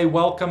quickly say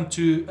welcome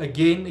to,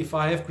 again, if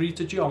I have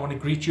greeted you, I want to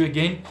greet you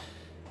again.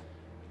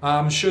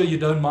 I'm sure you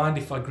don't mind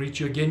if I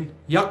greet you again.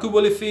 Jaco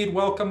Willifeed,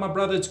 welcome, my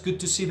brother. It's good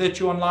to see that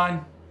you're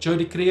online.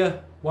 Jody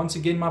Kriya, once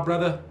again, my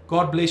brother.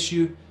 God bless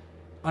you.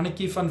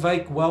 Annetjie van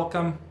Wyk,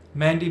 welcome.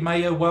 Mandy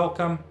Meyer,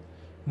 welcome.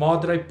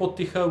 Madre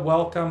Pottiger,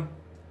 welcome.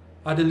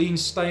 Adeline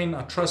Stein,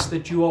 I trust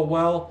that you are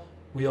well.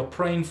 We are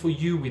praying for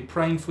you. We're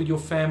praying for your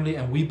family.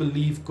 And we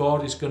believe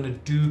God is going to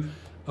do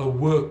a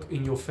work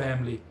in your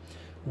family.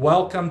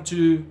 Welcome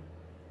to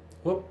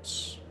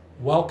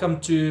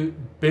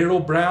Beryl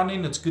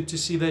Browning. It's good to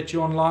see that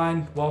you're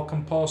online.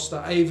 Welcome,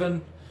 Pastor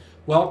Avon.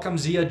 Welcome,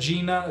 Zia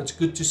Gina. It's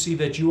good to see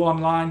that you're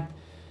online.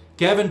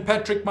 Gavin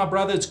Patrick, my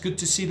brother, it's good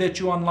to see that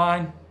you're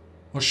online.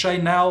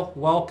 Moshe Nell,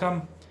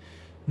 welcome.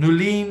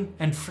 Nulene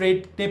and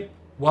Fred Nip,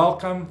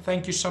 welcome.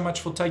 Thank you so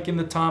much for taking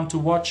the time to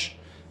watch.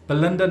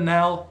 Belinda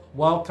Nell,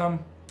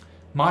 welcome.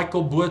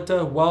 Michael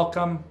Buerta,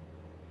 welcome.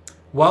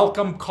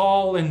 Welcome,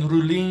 Carl and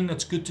Ruline.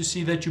 It's good to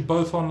see that you're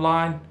both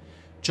online.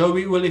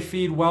 Joey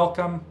Willifeed,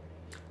 welcome.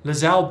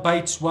 Lizelle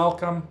Bates,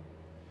 welcome.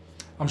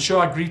 I'm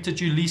sure I greeted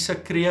you. Lisa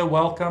Kriya,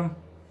 welcome.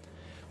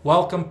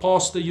 Welcome,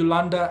 Pastor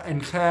Yolanda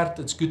and Gert.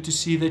 It's good to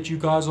see that you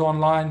guys are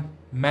online.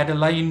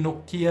 Madeleine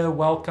Nokia,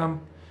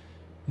 welcome.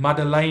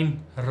 Madeleine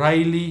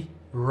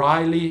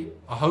Riley,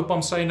 I hope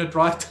I'm saying it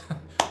right.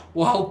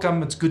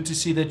 Welcome. It's good to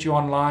see that you're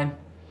online.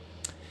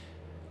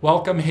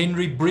 Welcome,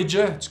 Henry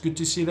Bridger. It's good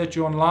to see that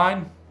you're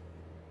online.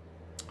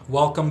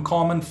 Welcome,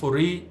 Carmen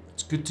Fourie.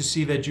 It's good to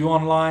see that you're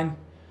online.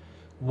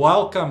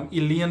 Welcome,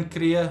 Elaine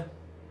Kriya.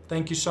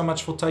 Thank you so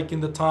much for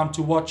taking the time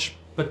to watch.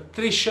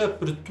 Patricia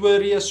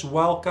Pretorius,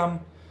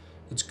 welcome.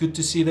 It's good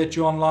to see that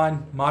you're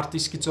online. Marty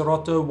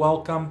Schizarotto,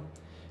 welcome.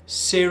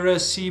 Sarah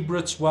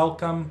Seabritz,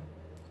 welcome.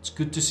 It's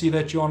good to see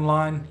that you're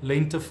online.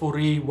 Lenta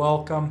Fourie,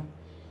 welcome.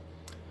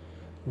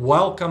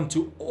 Welcome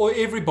to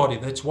everybody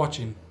that's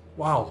watching.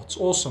 Wow, it's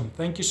awesome.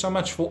 Thank you so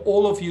much for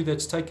all of you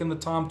that's taken the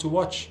time to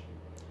watch.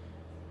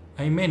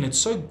 Amen. It's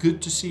so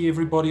good to see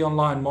everybody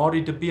online.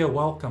 Mari De Beer,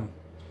 welcome.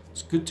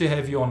 It's good to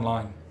have you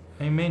online.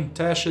 Amen.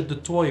 Tasha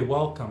DeToy,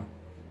 welcome.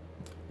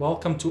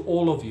 Welcome to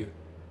all of you.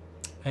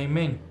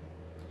 Amen.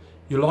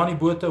 Yolani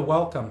Buerta,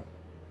 welcome.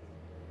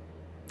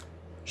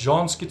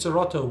 Jean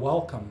Schizarotto,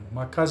 welcome.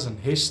 My cousin.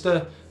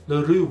 Hester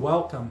LaRue,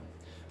 welcome.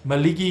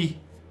 Maliga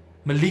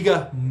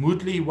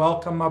Moodley,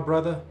 welcome, my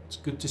brother. It's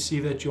good to see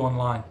that you're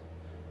online.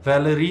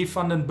 Valerie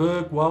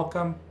Vandenberg,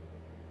 welcome.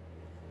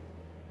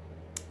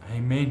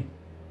 Amen.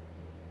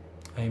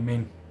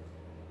 Amen.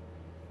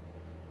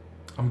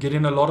 I'm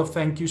getting a lot of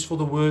thank yous for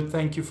the word.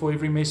 Thank you for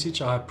every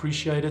message. I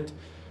appreciate it.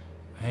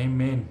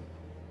 Amen.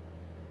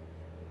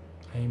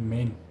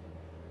 Amen.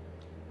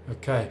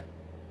 Okay.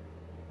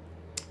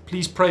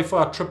 Please pray for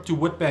our trip to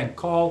Witbank.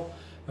 Carl.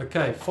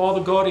 Okay.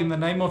 Father God, in the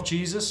name of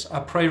Jesus, I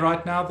pray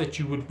right now that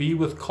you would be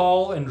with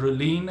Carl and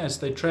Relene as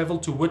they travel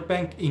to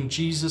Witbank in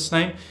Jesus'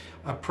 name.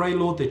 I pray,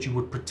 Lord, that you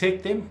would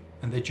protect them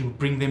and that you would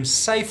bring them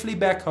safely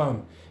back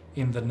home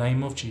in the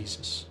name of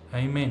Jesus.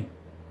 Amen.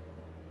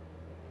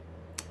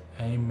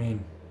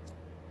 Amen.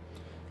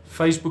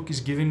 Facebook is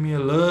giving me a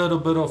little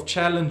bit of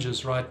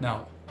challenges right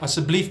now.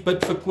 Asseblief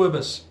bid vir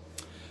Kobus.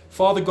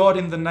 Father God,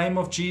 in the name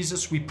of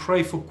Jesus, we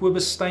pray for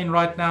Kobus Steyn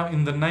right now.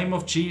 In the name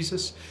of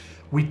Jesus,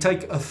 we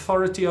take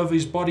authority over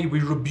his body.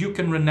 We rebuke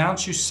and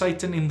renounce you,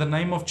 Satan, in the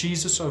name of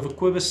Jesus, over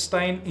Kobus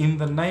Steyn, in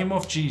the name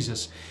of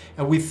Jesus.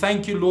 And we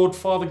thank you, Lord,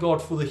 Father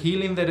God, for the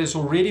healing that has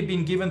already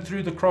been given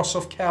through the cross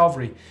of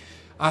Calvary.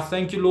 I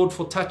thank you, Lord,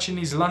 for touching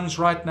his lungs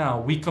right now.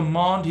 We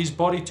command his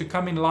body to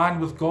come in line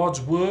with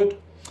God's word.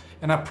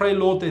 And I pray,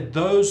 Lord, that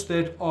those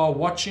that are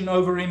watching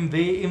over him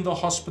there in the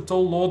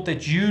hospital, Lord,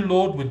 that you,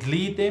 Lord, would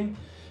lead them,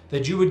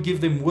 that you would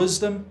give them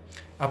wisdom.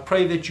 I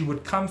pray that you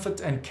would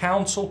comfort and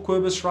counsel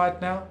Kobus right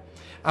now.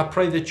 I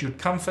pray that you'd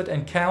comfort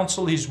and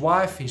counsel his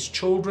wife, his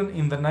children,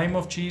 in the name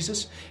of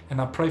Jesus.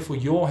 And I pray for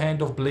your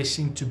hand of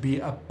blessing to be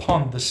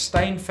upon the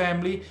Steyn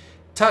family.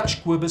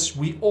 Touch Kobus.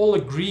 We all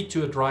agree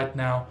to it right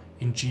now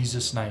in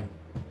Jesus' name.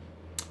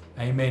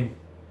 Amen.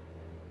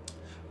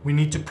 We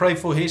need to pray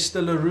for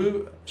Hester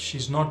LaRue.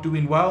 She's not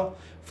doing well.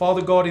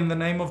 Father God, in the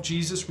name of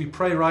Jesus, we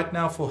pray right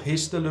now for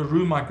Hester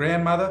LaRue, my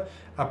grandmother.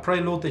 I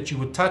pray, Lord, that you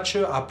would touch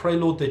her. I pray,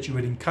 Lord, that you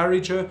would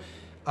encourage her.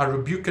 I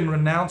rebuke and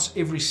renounce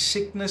every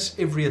sickness,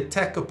 every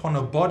attack upon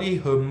her body,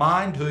 her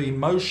mind, her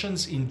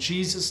emotions, in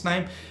Jesus'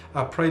 name.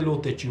 I pray,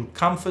 Lord, that you would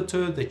comfort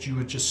her, that you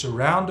would just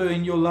surround her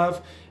in your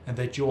love, and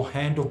that your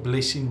hand of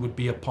blessing would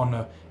be upon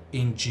her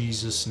in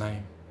Jesus'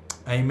 name.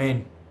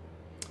 Amen.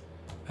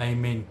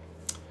 Amen.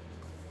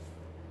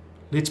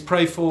 Let's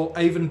pray for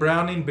Avon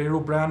Browning.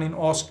 Beryl Browning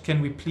asked, can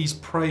we please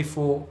pray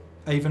for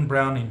Avon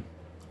Browning?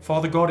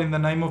 Father God, in the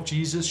name of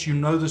Jesus, you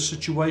know the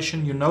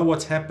situation, you know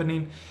what's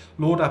happening.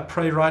 Lord, I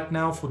pray right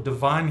now for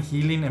divine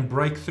healing and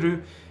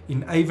breakthrough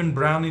in Avon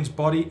Browning's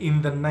body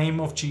in the name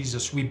of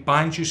Jesus. We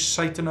bind you,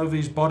 Satan, over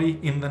his body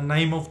in the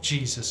name of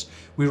Jesus.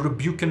 We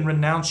rebuke and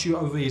renounce you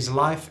over his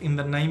life in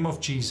the name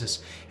of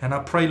Jesus. And I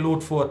pray,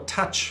 Lord, for a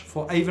touch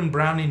for Avon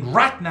Browning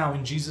right now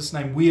in Jesus'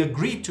 name. We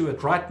agree to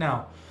it right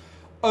now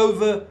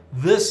over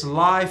this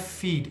live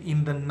feed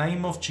in the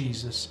name of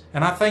Jesus.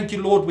 And I thank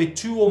you, Lord, where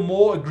two or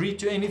more agree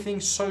to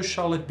anything, so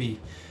shall it be.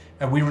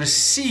 And we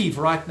receive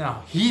right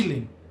now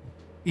healing,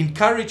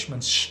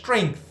 encouragement,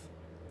 strength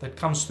that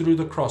comes through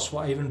the cross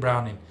for Avon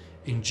Browning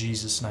in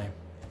Jesus' name.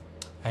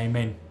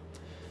 Amen.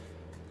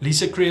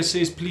 Lisa Creer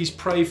says, please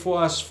pray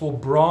for us for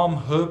Bram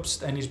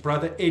Herbst and his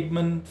brother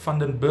Edmund van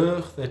den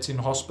Berg that's in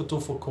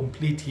hospital for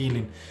complete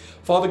healing.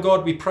 Father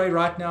God, we pray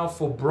right now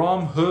for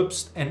Bram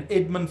Herbst and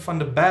Edmund van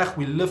den Berg.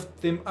 We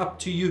lift them up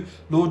to you.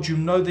 Lord, you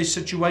know their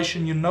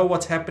situation. You know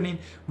what's happening.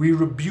 We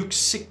rebuke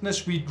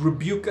sickness. We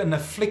rebuke an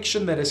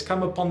affliction that has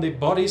come upon their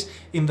bodies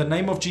in the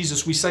name of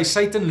Jesus. We say,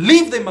 Satan,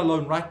 leave them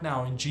alone right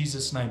now in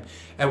Jesus' name.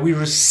 And we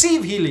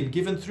receive healing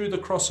given through the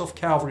cross of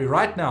Calvary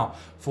right now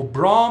for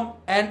Bram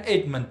and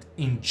Edmund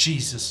in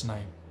Jesus'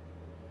 name.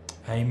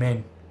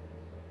 Amen.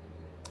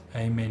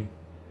 Amen.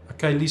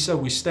 Okay, Lisa,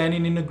 we're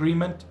standing in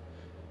agreement.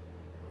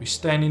 We're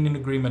standing in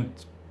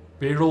agreement.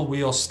 Beryl,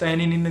 we are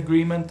standing in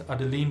agreement.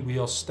 Adeline, we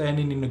are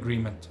standing in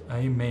agreement.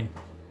 Amen.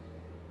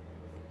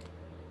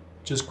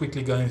 Just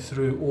quickly going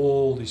through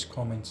all these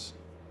comments.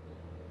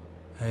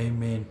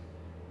 Amen.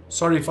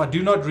 Sorry if I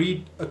do not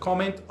read a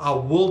comment. I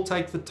will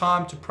take the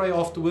time to pray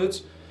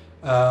afterwards.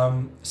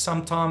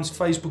 Sometimes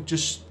Facebook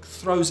just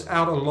throws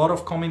out a lot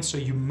of comments, so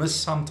you miss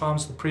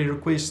sometimes the prayer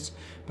requests.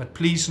 But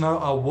please know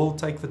I will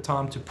take the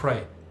time to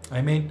pray.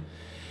 Amen.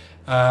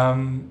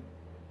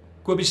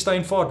 Kobie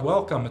Steinford,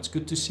 welcome. It's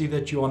good to see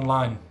that you're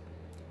online.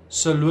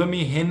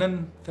 Salome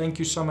Hennen, thank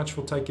you so much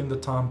for taking the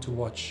time to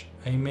watch.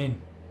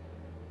 Amen.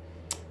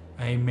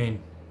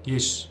 Amen.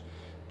 Yes.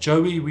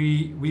 Joey,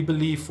 we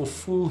believe for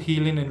full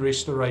healing and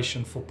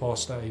restoration for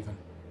Pastor Avon.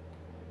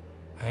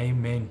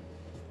 Amen.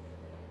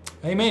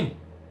 Amen.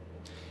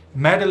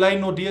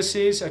 Madeleine Nordee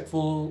says, ek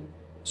wil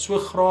so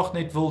graag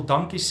net wil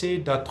dankie sê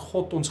dat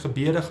God ons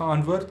gebede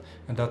geantwoord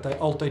en dat hy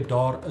altyd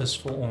daar is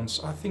vir ons.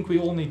 I think we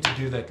all need to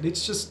do that.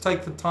 Let's just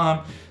take the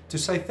time to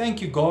say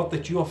thank you, God,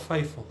 that you are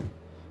faithful.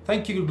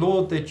 Thank you,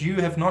 Lord, that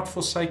you have not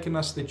forsaken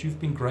us, that you've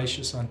been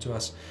gracious unto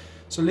us.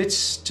 So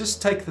let's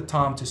just take the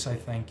time to say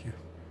thank you.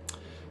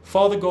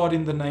 Father God,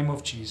 in the name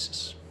of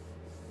Jesus,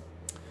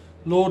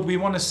 Lord, we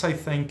want to say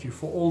thank you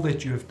for all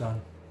that you have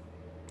done.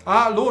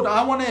 Lord,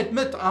 I want to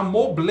admit I'm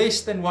more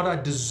blessed than what I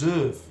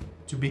deserve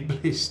to be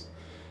blessed.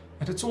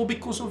 And it's all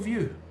because of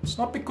you. It's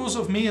not because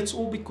of me, it's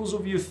all because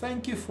of you.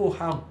 Thank you for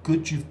how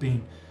good you've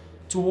been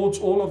towards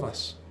all of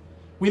us.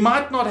 We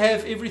might not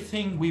have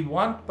everything we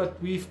want,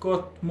 but we've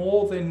got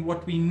more than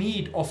what we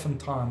need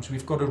oftentimes.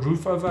 We've got a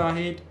roof over our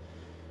head.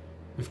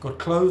 We've got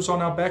clothes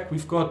on our back.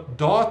 We've got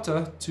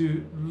data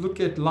to look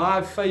at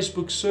live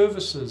Facebook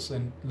services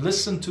and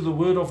listen to the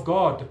Word of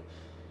God.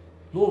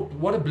 Lord,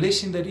 what a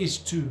blessing that is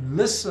to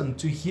listen,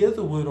 to hear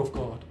the Word of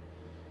God.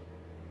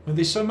 When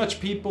there's so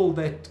much people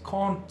that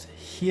can't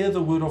hear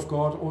the Word of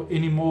God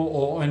anymore,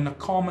 or in a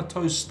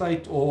comatose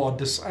state, or are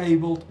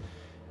disabled.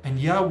 And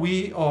yeah,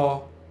 we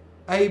are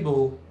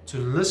able to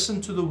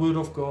listen to the Word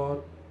of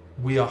God.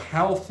 We are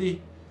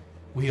healthy.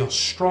 We are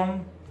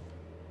strong.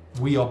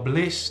 We are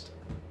blessed.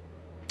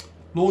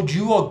 Lord,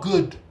 you are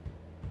good.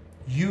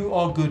 You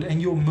are good,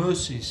 and your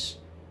mercies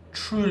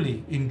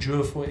truly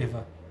endure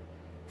forever.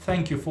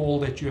 Thank you for all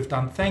that you have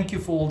done. Thank you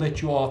for all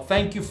that you are.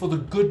 Thank you for the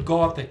good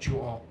God that you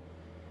are.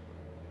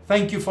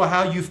 Thank you for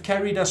how you've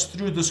carried us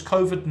through this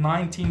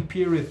COVID-19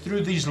 period,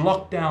 through these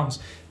lockdowns.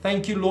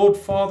 Thank you, Lord,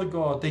 Father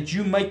God, that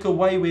you make a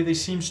way where there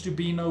seems to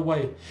be no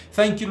way.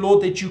 Thank you,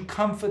 Lord, that you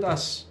comfort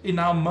us in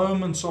our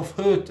moments of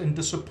hurt and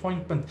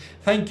disappointment.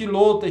 Thank you,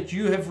 Lord, that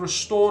you have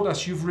restored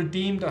us, you've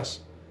redeemed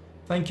us.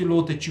 Thank you,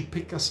 Lord, that you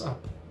pick us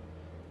up.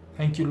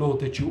 Thank you, Lord,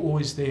 that you're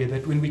always there,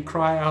 that when we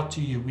cry out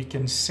to you, we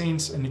can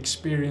sense and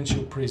experience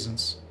your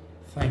presence.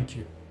 Thank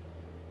you.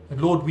 And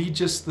Lord, we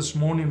just this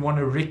morning want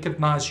to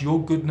recognize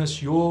your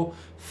goodness, your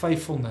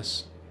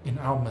faithfulness in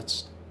our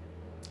midst.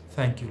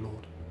 Thank you,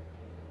 Lord.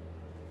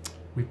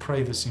 We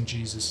pray this in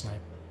Jesus' name.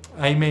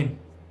 Amen.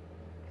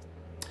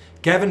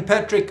 Gavin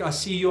Patrick, I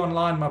see you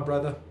online, my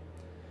brother.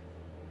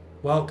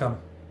 Welcome.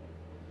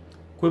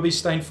 Kobie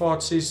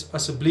Steinvaart says,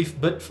 asseblief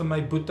bid vir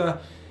my boete,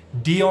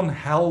 Dion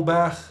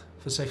Helberg,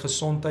 vir sy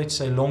gesondheid,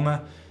 sy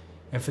longe,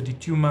 en vir die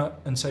tumor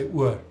in sy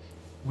oor.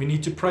 We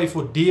need to pray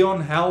for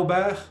Dion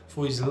Helberg,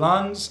 for his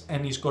lungs,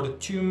 and he's got a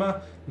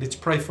tumor. Let's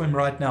pray for him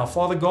right now.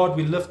 Father God,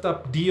 we lift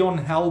up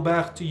Dion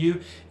Helberg to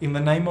you in the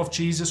name of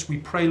Jesus. We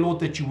pray, Lord,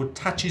 that you would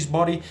touch his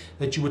body,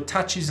 that you would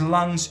touch his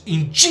lungs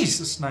in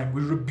Jesus' name.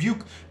 We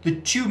rebuke the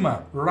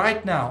tumor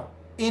right now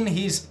in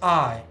his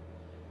eye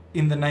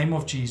in the name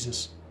of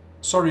Jesus.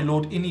 Sorry,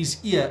 Lord, in his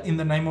ear in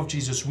the name of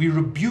Jesus. We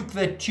rebuke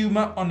that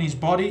tumor on his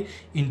body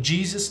in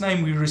Jesus'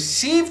 name. We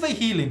receive the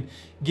healing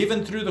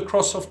given through the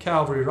cross of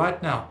Calvary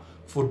right now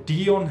for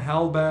Dion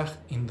Helberg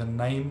in the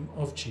name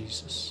of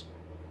Jesus.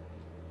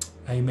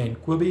 Amen.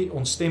 Kobie,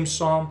 ons stem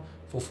saam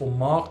vir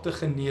volmaakte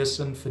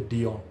genesing vir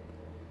Dion.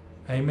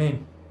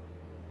 Amen.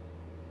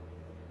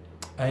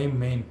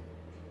 Amen.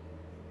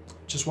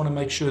 Just want to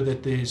make sure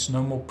that there's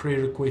no more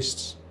prayer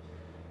requests.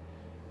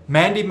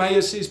 Mandy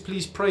Mayer says,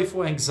 please pray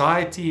for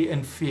anxiety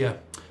and fear.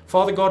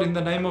 Father God, in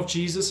the name of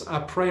Jesus, I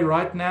pray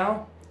right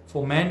now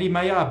for Mandy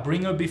Mayer. I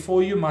bring her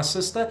before you, my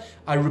sister.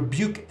 I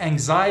rebuke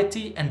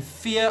anxiety and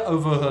fear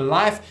over her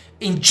life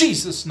in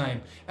Jesus'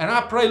 name. And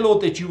I pray,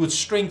 Lord, that you would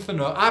strengthen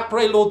her. I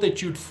pray, Lord,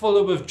 that you'd fill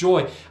her with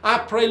joy. I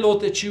pray,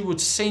 Lord, that you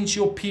would sense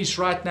your peace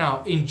right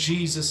now in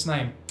Jesus'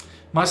 name.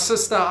 My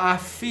sister, I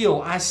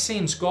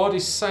sense God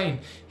is saying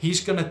He's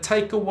going to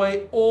take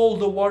away all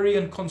the worry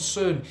and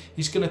concern.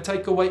 He's going to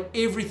take away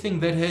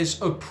everything that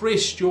has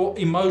oppressed your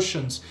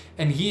emotions.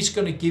 And He's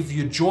going to give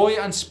you joy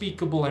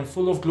unspeakable and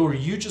full of glory.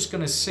 You're just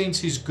going to sense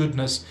His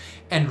goodness.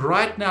 And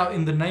right now,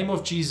 in the name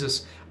of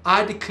Jesus,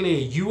 I declare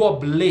you are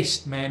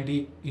blessed,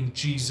 Mandy, in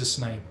Jesus'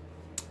 name.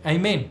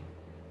 Amen.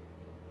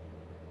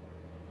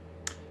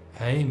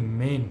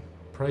 Amen.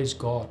 Praise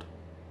God.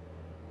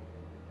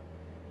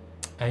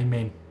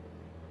 Amen.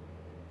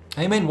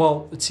 Amen.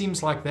 Well, it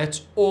seems like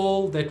that's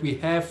all that we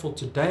have for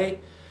today.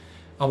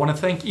 I want to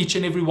thank each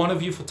and every one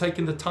of you for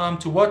taking the time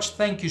to watch.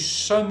 Thank you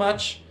so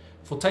much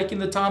for taking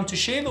the time to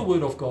share the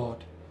Word of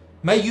God.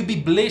 May you be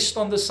blessed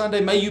on this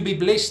Sunday. May you be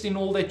blessed in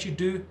all that you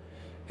do.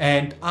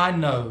 And I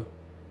know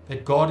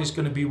that God is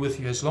going to be with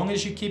you. As long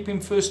as you keep Him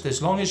first,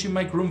 as long as you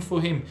make room for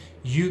Him,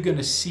 you're going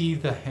to see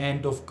the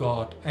hand of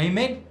God.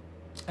 Amen.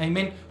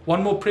 Amen.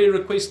 One more prayer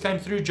request came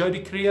through.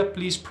 Jody Kriya,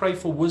 please pray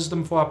for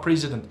wisdom for our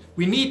president.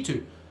 We need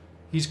to.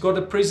 He's got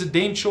a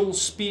presidential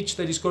speech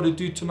that he's got to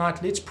do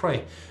tonight. Let's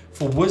pray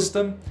for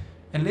wisdom,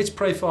 and let's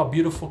pray for our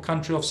beautiful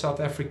country of South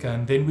Africa,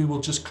 and then we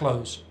will just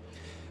close.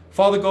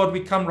 Father God,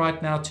 we come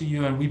right now to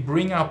you, and we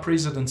bring our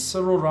President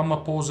Cyril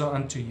Ramaphosa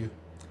unto you.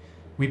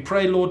 We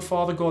pray, Lord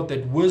Father God,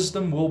 that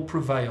wisdom will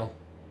prevail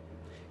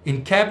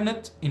in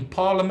cabinet, in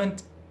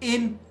parliament,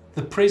 in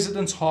the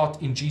president's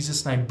heart, in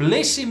Jesus' name.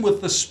 Bless him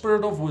with the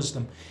spirit of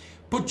wisdom.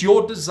 Put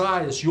your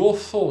desires, your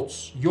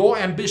thoughts, your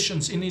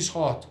ambitions in his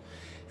heart,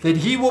 that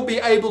he will be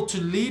able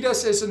to lead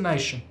us as a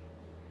nation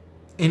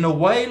in a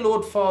way,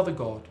 Lord Father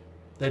God,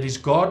 that is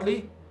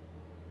godly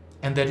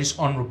and that is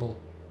honorable.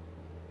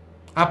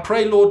 I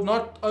pray, Lord,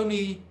 not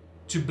only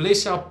to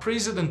bless our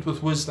president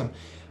with wisdom,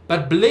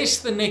 but bless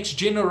the next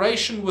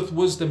generation with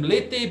wisdom.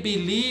 Let there be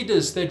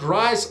leaders that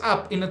rise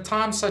up in a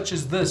time such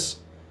as this,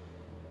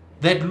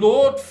 that,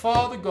 Lord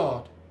Father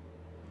God,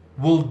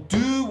 will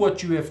do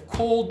what you have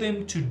called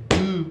them to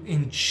do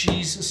in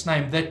Jesus'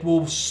 name, that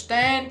will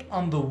stand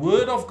on the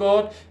Word of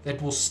God,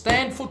 that will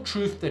stand for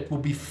truth, that will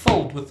be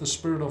filled with the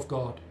Spirit of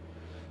God.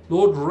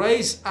 Lord,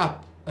 raise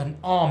up an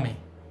army,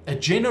 a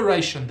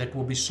generation that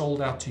will be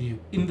sold out to you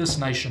in this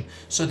nation,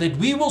 so that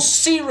we will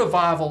see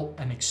revival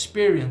and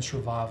experience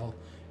revival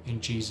in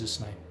Jesus'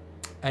 name.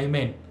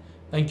 Amen.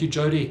 Thank you,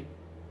 Jody.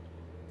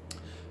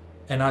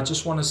 And I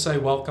just want to say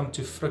welcome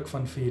to Frick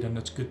van Vier, and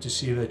it's good to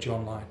see you that you're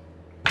online.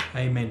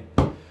 Amen.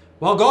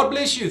 Well, God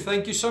bless you.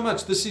 Thank you so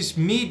much. This is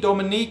me,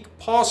 Dominique,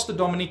 Pastor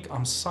Dominique.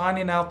 I'm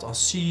signing out. I'll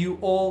see you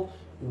all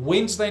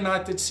Wednesday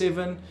night at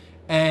 7.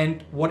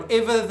 And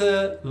whatever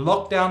the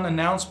lockdown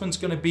announcement's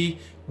going to be,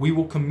 we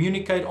will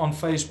communicate on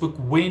Facebook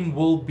when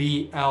will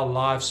be our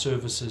live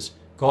services.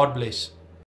 God bless.